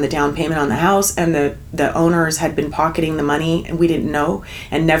 $14,000 on the down payment on the house, and the owners had been pocketing the money, and we didn't know,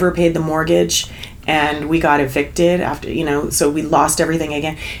 and never paid the mortgage, and we got evicted after, so we lost everything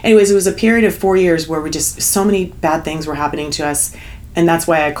again. Anyways, it was a period of 4 years where so many bad things were happening to us, and that's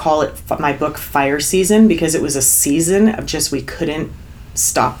why I call it my book Fire Season, because it was a season of just, we couldn't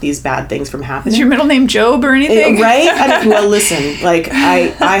stop these bad things from happening. Is your middle name Job or anything? Right? Well, listen, like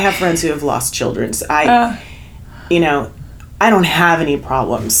I have friends who have lost children. I don't have any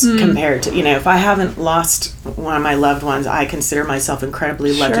problems compared to, if I haven't lost one of my loved ones, I consider myself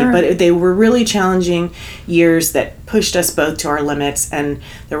incredibly lucky. Sure. But they were really challenging years that pushed us both to our limits. And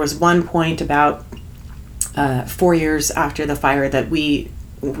there was one point about 4 years after the fire that we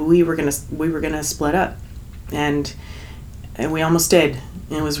were gonna split up, and we almost did.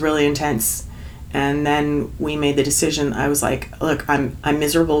 It was really intense. And then we made the decision. I was like, look, I'm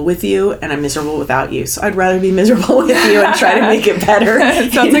miserable with you, and I'm miserable without you. So I'd rather be miserable with you and try to make it better.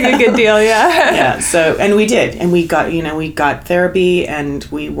 Sounds like a good deal, yeah. Yeah. So, and we did, and we got therapy, and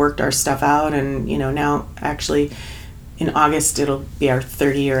we worked our stuff out, and now actually in August it'll be our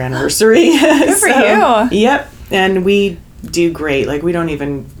 30-year anniversary. Good for you. Yep. And we do great. Like, we don't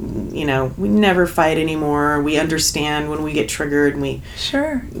even, we never fight anymore. We understand when we get triggered, and we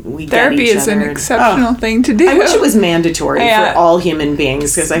therapy is an exceptional thing to do. I wish it was mandatory for all human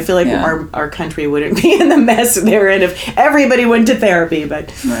beings, because I feel like our country wouldn't be in the mess they're in if everybody went to therapy.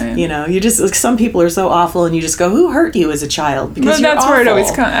 But you just, like, some people are so awful, and you just go, who hurt you as a child? Because that's awful. where it always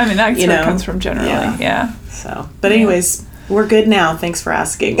comes. I mean, that's where it comes from generally. Yeah. So, but anyways, we're good now. Thanks for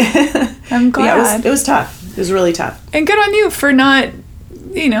asking. I'm glad. It was tough. It was really tough. And good on you for not,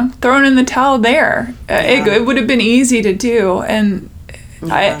 throwing in the towel there. It would have been easy to do. And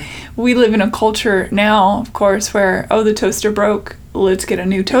we live in a culture now, of course, where, the toaster broke, let's get a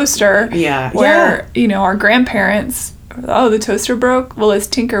new toaster. Yeah. Where, our grandparents, the toaster broke, well, let's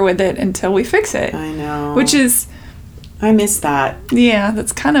tinker with it until we fix it. I know. Which is... I miss that. Yeah,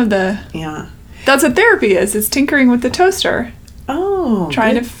 that's kind of the... Yeah. That's what therapy is. It's tinkering with the toaster. Oh,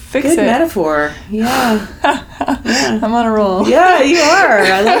 trying to fix it. Good metaphor. Yeah. I'm on a roll. Yeah, you are.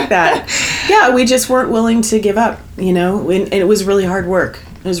 I like that. Yeah, we just weren't willing to give up, and it was really hard work.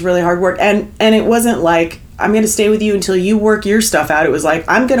 It was really hard work. And it wasn't like, I'm going to stay with you until you work your stuff out. It was like,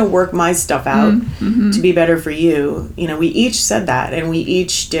 I'm going to work my stuff out to be better for you. We each said that, and we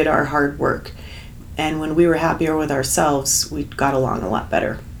each did our hard work. And when we were happier with ourselves, we got along a lot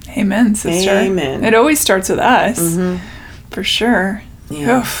better. Amen, sister. Amen. It always starts with us. Mm-hmm. For sure.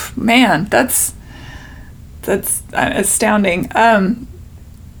 Yeah. Oof, man, that's astounding. I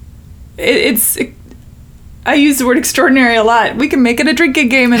use the word extraordinary a lot. We can make it a drinking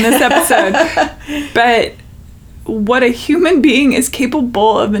game in this episode. But what a human being is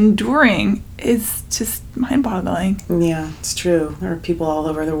capable of enduring is just mind-boggling. Yeah, it's true. There are people all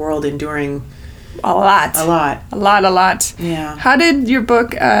over the world enduring a lot. A lot. Yeah. How did your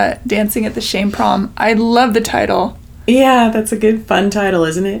book, Dancing at the Shame Prom, I love the title. Yeah, that's a good, fun title,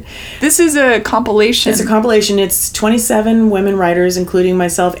 isn't it? This is a compilation. It's a compilation. It's 27 women writers, including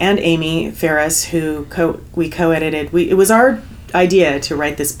myself and Amy Ferris, who we co-edited. It was our idea to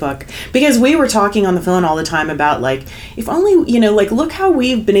write this book because we were talking on the phone all the time about, like, if only, look how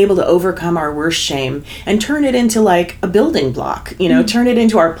we've been able to overcome our worst shame and turn it into, like, a building block, turn it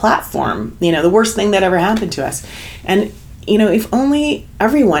into our platform, the worst thing that ever happened to us. And, if only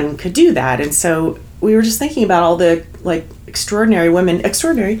everyone could do that. And so we were just thinking about all the, like, extraordinary women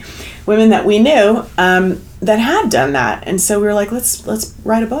that we knew that had done that. And so we were like, let's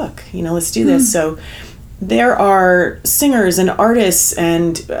write a book, let's do this. So there are singers and artists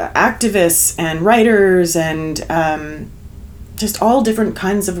and activists and writers and just all different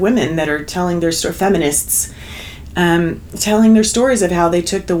kinds of women that are telling their story, feminists, telling their stories of how they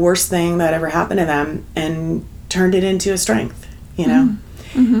took the worst thing that ever happened to them and turned it into a strength,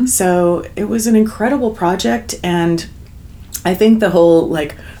 Mm-hmm. So it was an incredible project, and I think the whole,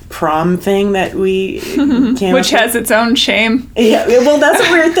 like, prom thing that we came which has its own shame. Yeah, well, that's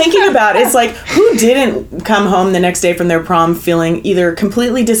what we were thinking about. It's like, who didn't come home the next day from their prom feeling either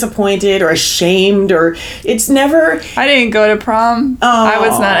completely disappointed or ashamed, or it's never... I didn't go to prom. I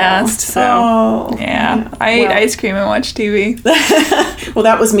was not asked, so I ate ice cream and watched TV. Well,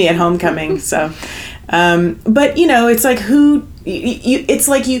 that was me at homecoming, so... but, it's like, who... it's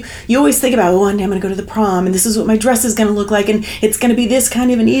like you always think about, one day I'm going to go to the prom, and this is what my dress is going to look like, and it's going to be this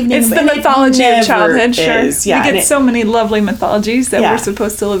kind of an evening. It's the mythology of childhood, sure. Yeah, we get so many lovely mythologies that we're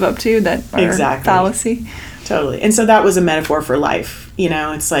supposed to live up to that are fallacy. Totally. And so that was a metaphor for life. You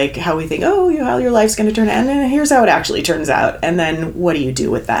know, it's like how we think, oh, how your life's going to turn out. And then here's how it actually turns out. And then what do you do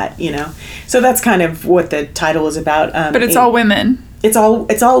with that, you know? So that's kind of what the title is about. But it's all women. It's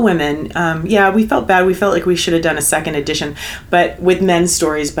all women. Yeah, we felt bad. We felt like we should have done a second edition, but with men's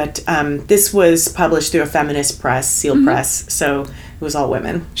stories. But this was published through a feminist press, Seal Press, so it was all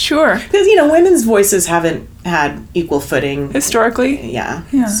women. Sure. Because, you know, women's voices haven't had equal footing. Historically? Yeah.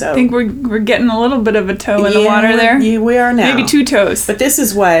 So I think we're getting a little bit of a toe in the water there. Yeah, we are now. Maybe 2 toes. But this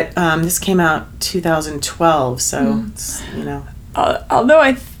is what, this came out 2012, so it's, you know. Although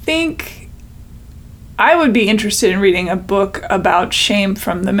I think I would be interested in reading a book about shame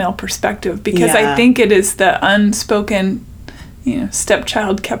from the male perspective, because I think it is the unspoken, you know,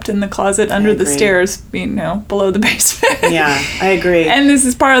 stepchild kept in the closet under the stairs, you know, below the basement. Yeah, I agree. And this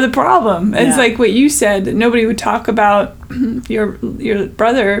is part of the problem. It's like what you said. Nobody would talk about your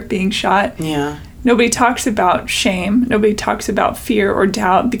brother being shot. Yeah. Nobody talks about shame. Nobody talks about fear or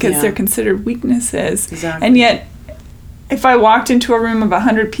doubt because they're considered weaknesses. Exactly. And yet, if I walked into a room of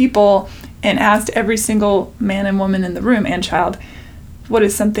 100 people and asked every single man and woman in the room and child, what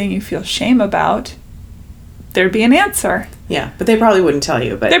is something you feel shame about? There'd be an answer. Yeah, but they probably wouldn't tell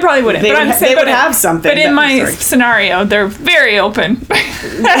you. But they probably wouldn't. They would have have something. But in my scenario, they're very open.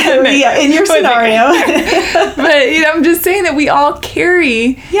 Yeah, in your scenario. But you know, I'm just saying that we all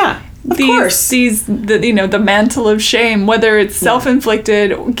carry. Yeah. Of course. The mantle of shame, whether it's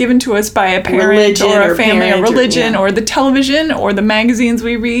self-inflicted, given to us by a parent religion or a family or religion or or the television or the magazines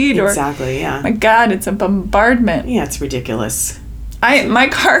we read. Exactly, yeah. My God, it's a bombardment. Yeah, it's ridiculous. My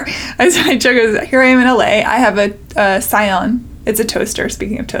car, as I joke, here I am in LA. I have a Scion. It's a toaster,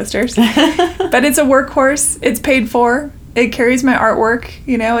 speaking of toasters. But it's a workhorse. It's paid for. It carries my artwork.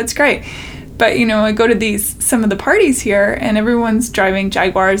 You know, it's great. But, you know, I go to some of the parties here, and everyone's driving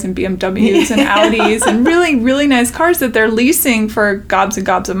Jaguars and BMWs and Audis and really, really nice cars that they're leasing for gobs and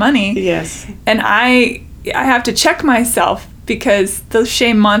gobs of money. Yes. And I have to check myself because the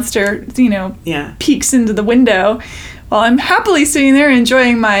shame monster, you know, peeks into the window while I'm happily sitting there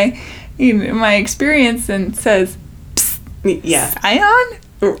enjoying my experience and says, "Psst, Scion?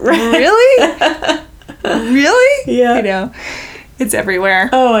 Really? Really?" Yeah. You know. It's everywhere.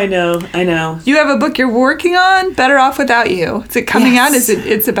 Oh, I know. You have a book you're working on, Better Off Without You. Is it coming out?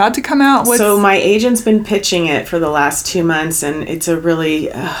 It's about to come out? So my agent's been pitching it for the last 2 months, and it's a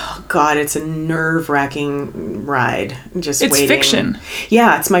really, it's a nerve-wracking ride. Just it's waiting. Fiction.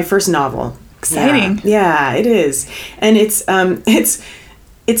 Yeah, it's my first novel. Exciting. Yeah, it is. And it's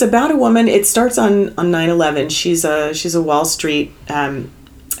about a woman. It starts on 9/11. She's a Wall Street,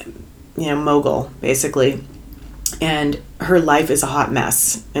 mogul, basically. And her life is a hot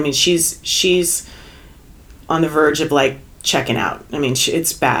mess. I mean, she's on the verge of like checking out. I mean,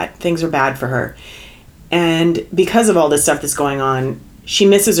 it's bad. Things are bad for her. And because of all this stuff that's going on, she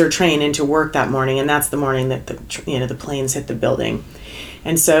misses her train into work that morning, and that's the morning that the planes hit the building.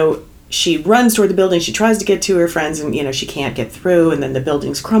 And so she runs toward the building. She tries to get to her friends, and she can't get through. And then the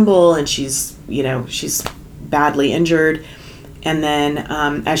buildings crumble, and she's badly injured. And then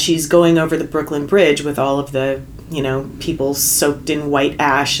as she's going over the Brooklyn Bridge with all of the people soaked in white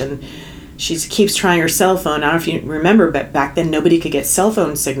ash, and she keeps trying her cell phone. I don't know if you remember, but back then nobody could get cell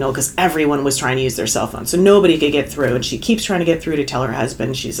phone signal because everyone was trying to use their cell phone. So nobody could get through. And she keeps trying to get through to tell her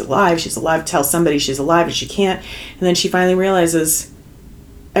husband she's alive, tell somebody she's alive, and she can't. And then she finally realizes,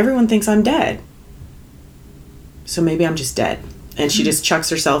 everyone thinks I'm dead. So maybe I'm just dead. And she just chucks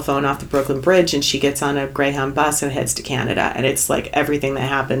her cell phone off the Brooklyn Bridge, and she gets on a Greyhound bus and heads to Canada. And it's like everything that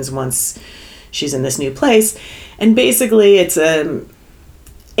happens once she's in this new place. And basically it's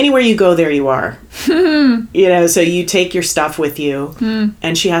anywhere you go, there you are. So you take your stuff with you,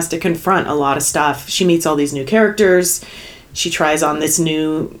 and she has to confront a lot of stuff. She meets all these new characters. She tries on this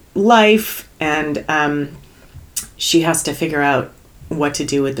new life, and she has to figure out what to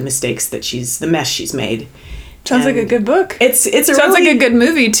do with the mess she's made. Sounds like a good book. It's sounds like a good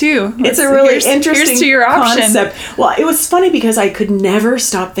movie too. It's a really interesting here's to your concept. Option. Well, it was funny because I could never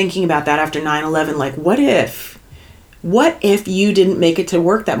stop thinking about that after 9/11. Like, what if you didn't make it to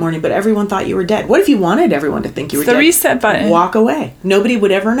work that morning, but everyone thought you were dead? What if you wanted everyone to think you were dead? The reset button. Walk away. Nobody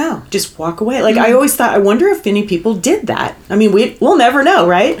would ever know. Just walk away. Like, I always thought, I wonder if any people did that. I mean, we'll never know,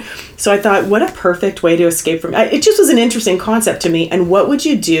 right? So I thought, what a perfect way to escape from it. Just was an interesting concept to me. And what would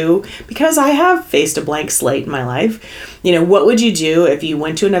you do? Because I have faced a blank slate in my life. What would you do if you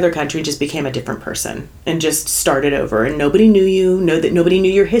went to another country and just became a different person and just started over and nobody knew you, nobody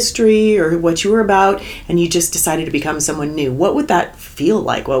knew your history or what you were about, and you just decided to become someone new? What would that feel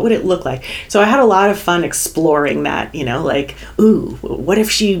like? What would it look like? So I had a lot of fun exploring that, like, ooh, what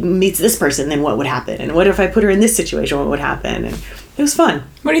if she meets this person, then what would happen? And what if I put her in this situation, what would happen? And it was fun.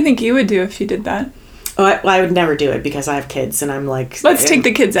 What do you think you would do if you did that? Oh, I would never do it because I have kids and I'm like... Let's take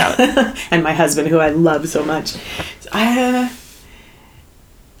the kids out. And my husband, who I love so much. I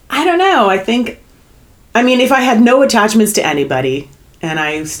don't know. If I had no attachments to anybody and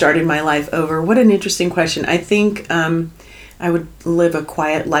I started my life over, what an interesting question. I think I would live a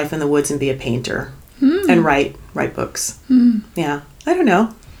quiet life in the woods and be a painter and write books. Yeah. I don't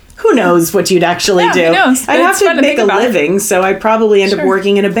know. Who knows what you'd actually do? Who knows? I'd have to make a living, so I'd probably end up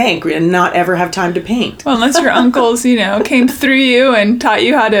working in a bank and not ever have time to paint. Well, unless your uncles, came through you and taught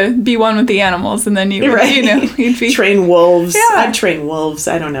you how to be one with the animals, and then you'd be... Train wolves. Yeah. I'd train wolves.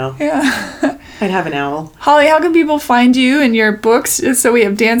 I don't know. Yeah. I'd have an owl. Holly, how can people find you and your books? So we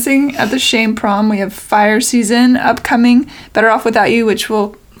have Dancing at the Shame Prom. We have Fire Season upcoming. Better Off Without You, which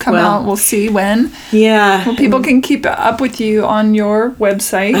will come out. We'll see when. Yeah. Well, people can keep up with you on your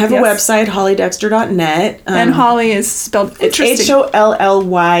website. I have a website, hollydexter.net. And Holly is spelled interesting.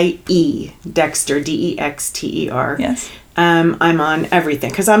 HOLLYE, Dexter, DEXTER. Yes. I'm on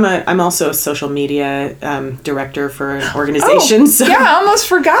everything because I'm also a social media director for an organization. Yeah, I almost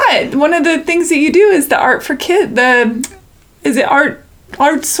forgot. One of the things that you do is the Art for Kids. Is it Art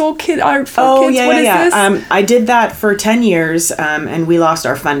Soul Kid Art for Kids? Yeah, what is this? I did that for 10 years, and we lost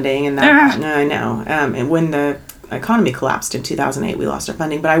our funding. And that I know. And when the economy collapsed in 2008, we lost our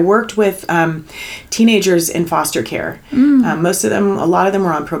funding. But I worked with teenagers in foster care. A lot of them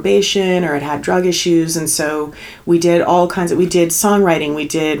were on probation or had drug issues, and so we did all kinds of. We did songwriting, we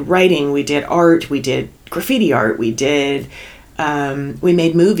did writing, we did art, we did graffiti art, we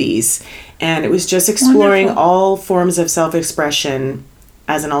made movies, and it was just exploring all forms of self-expression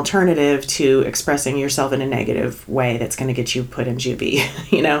as an alternative to expressing yourself in a negative way that's going to get you put in juvie,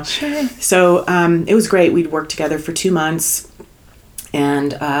 Sure. So it was great. We'd worked together for 2 months,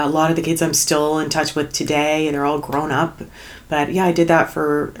 and a lot of the kids I'm still in touch with today, and they're all grown up. But yeah, I did that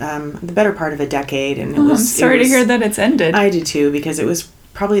for the better part of a decade, and I'm sorry to hear that it's ended. I did too, because it was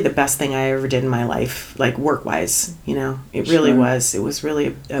probably the best thing I ever did in my life, like work-wise. It really was. It was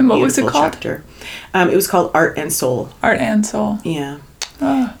really a beautiful chapter. It was called Art and Soul. Art and Soul. Yeah.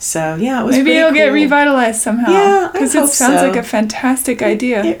 Oh. So yeah, it was. Maybe it'll get revitalized somehow. Yeah, because it sounds like a fantastic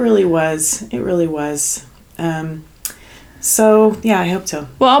idea. It really was. It really was. So yeah, I hope so.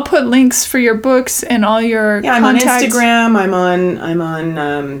 Well, I'll put links for your books and all your contacts. I'm on Instagram. I'm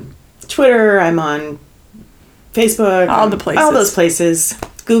on Twitter. I'm on Facebook. All the places. All those places.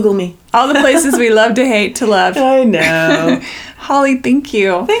 Google me. All the places we love to hate to love. I know. Holly, thank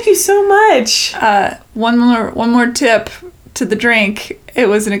you. Thank you so much. One more tip to the drink. It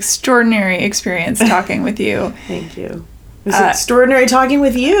was an extraordinary experience talking with you. Thank you. It was extraordinary talking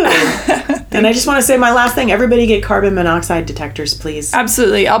with you. And I just want to say my last thing. Everybody get carbon monoxide detectors, please.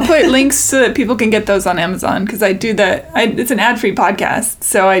 Absolutely. I'll put links so that people can get those on Amazon, because I do that. It's an ad-free podcast,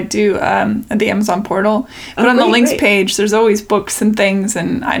 so I do at the Amazon portal. But on the links page, there's always books and things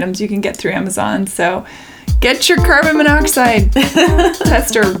and items you can get through Amazon. So get your carbon monoxide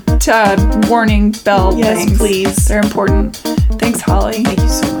tester warning bell things. Yes, please. They're important. Thanks, Holly. Thank you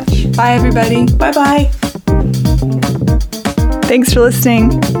so much. Bye, everybody. Bye-bye. Thanks for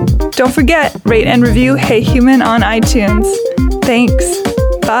listening. Don't forget, rate and review Hey Human on iTunes. Thanks.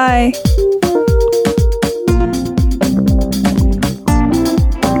 Bye.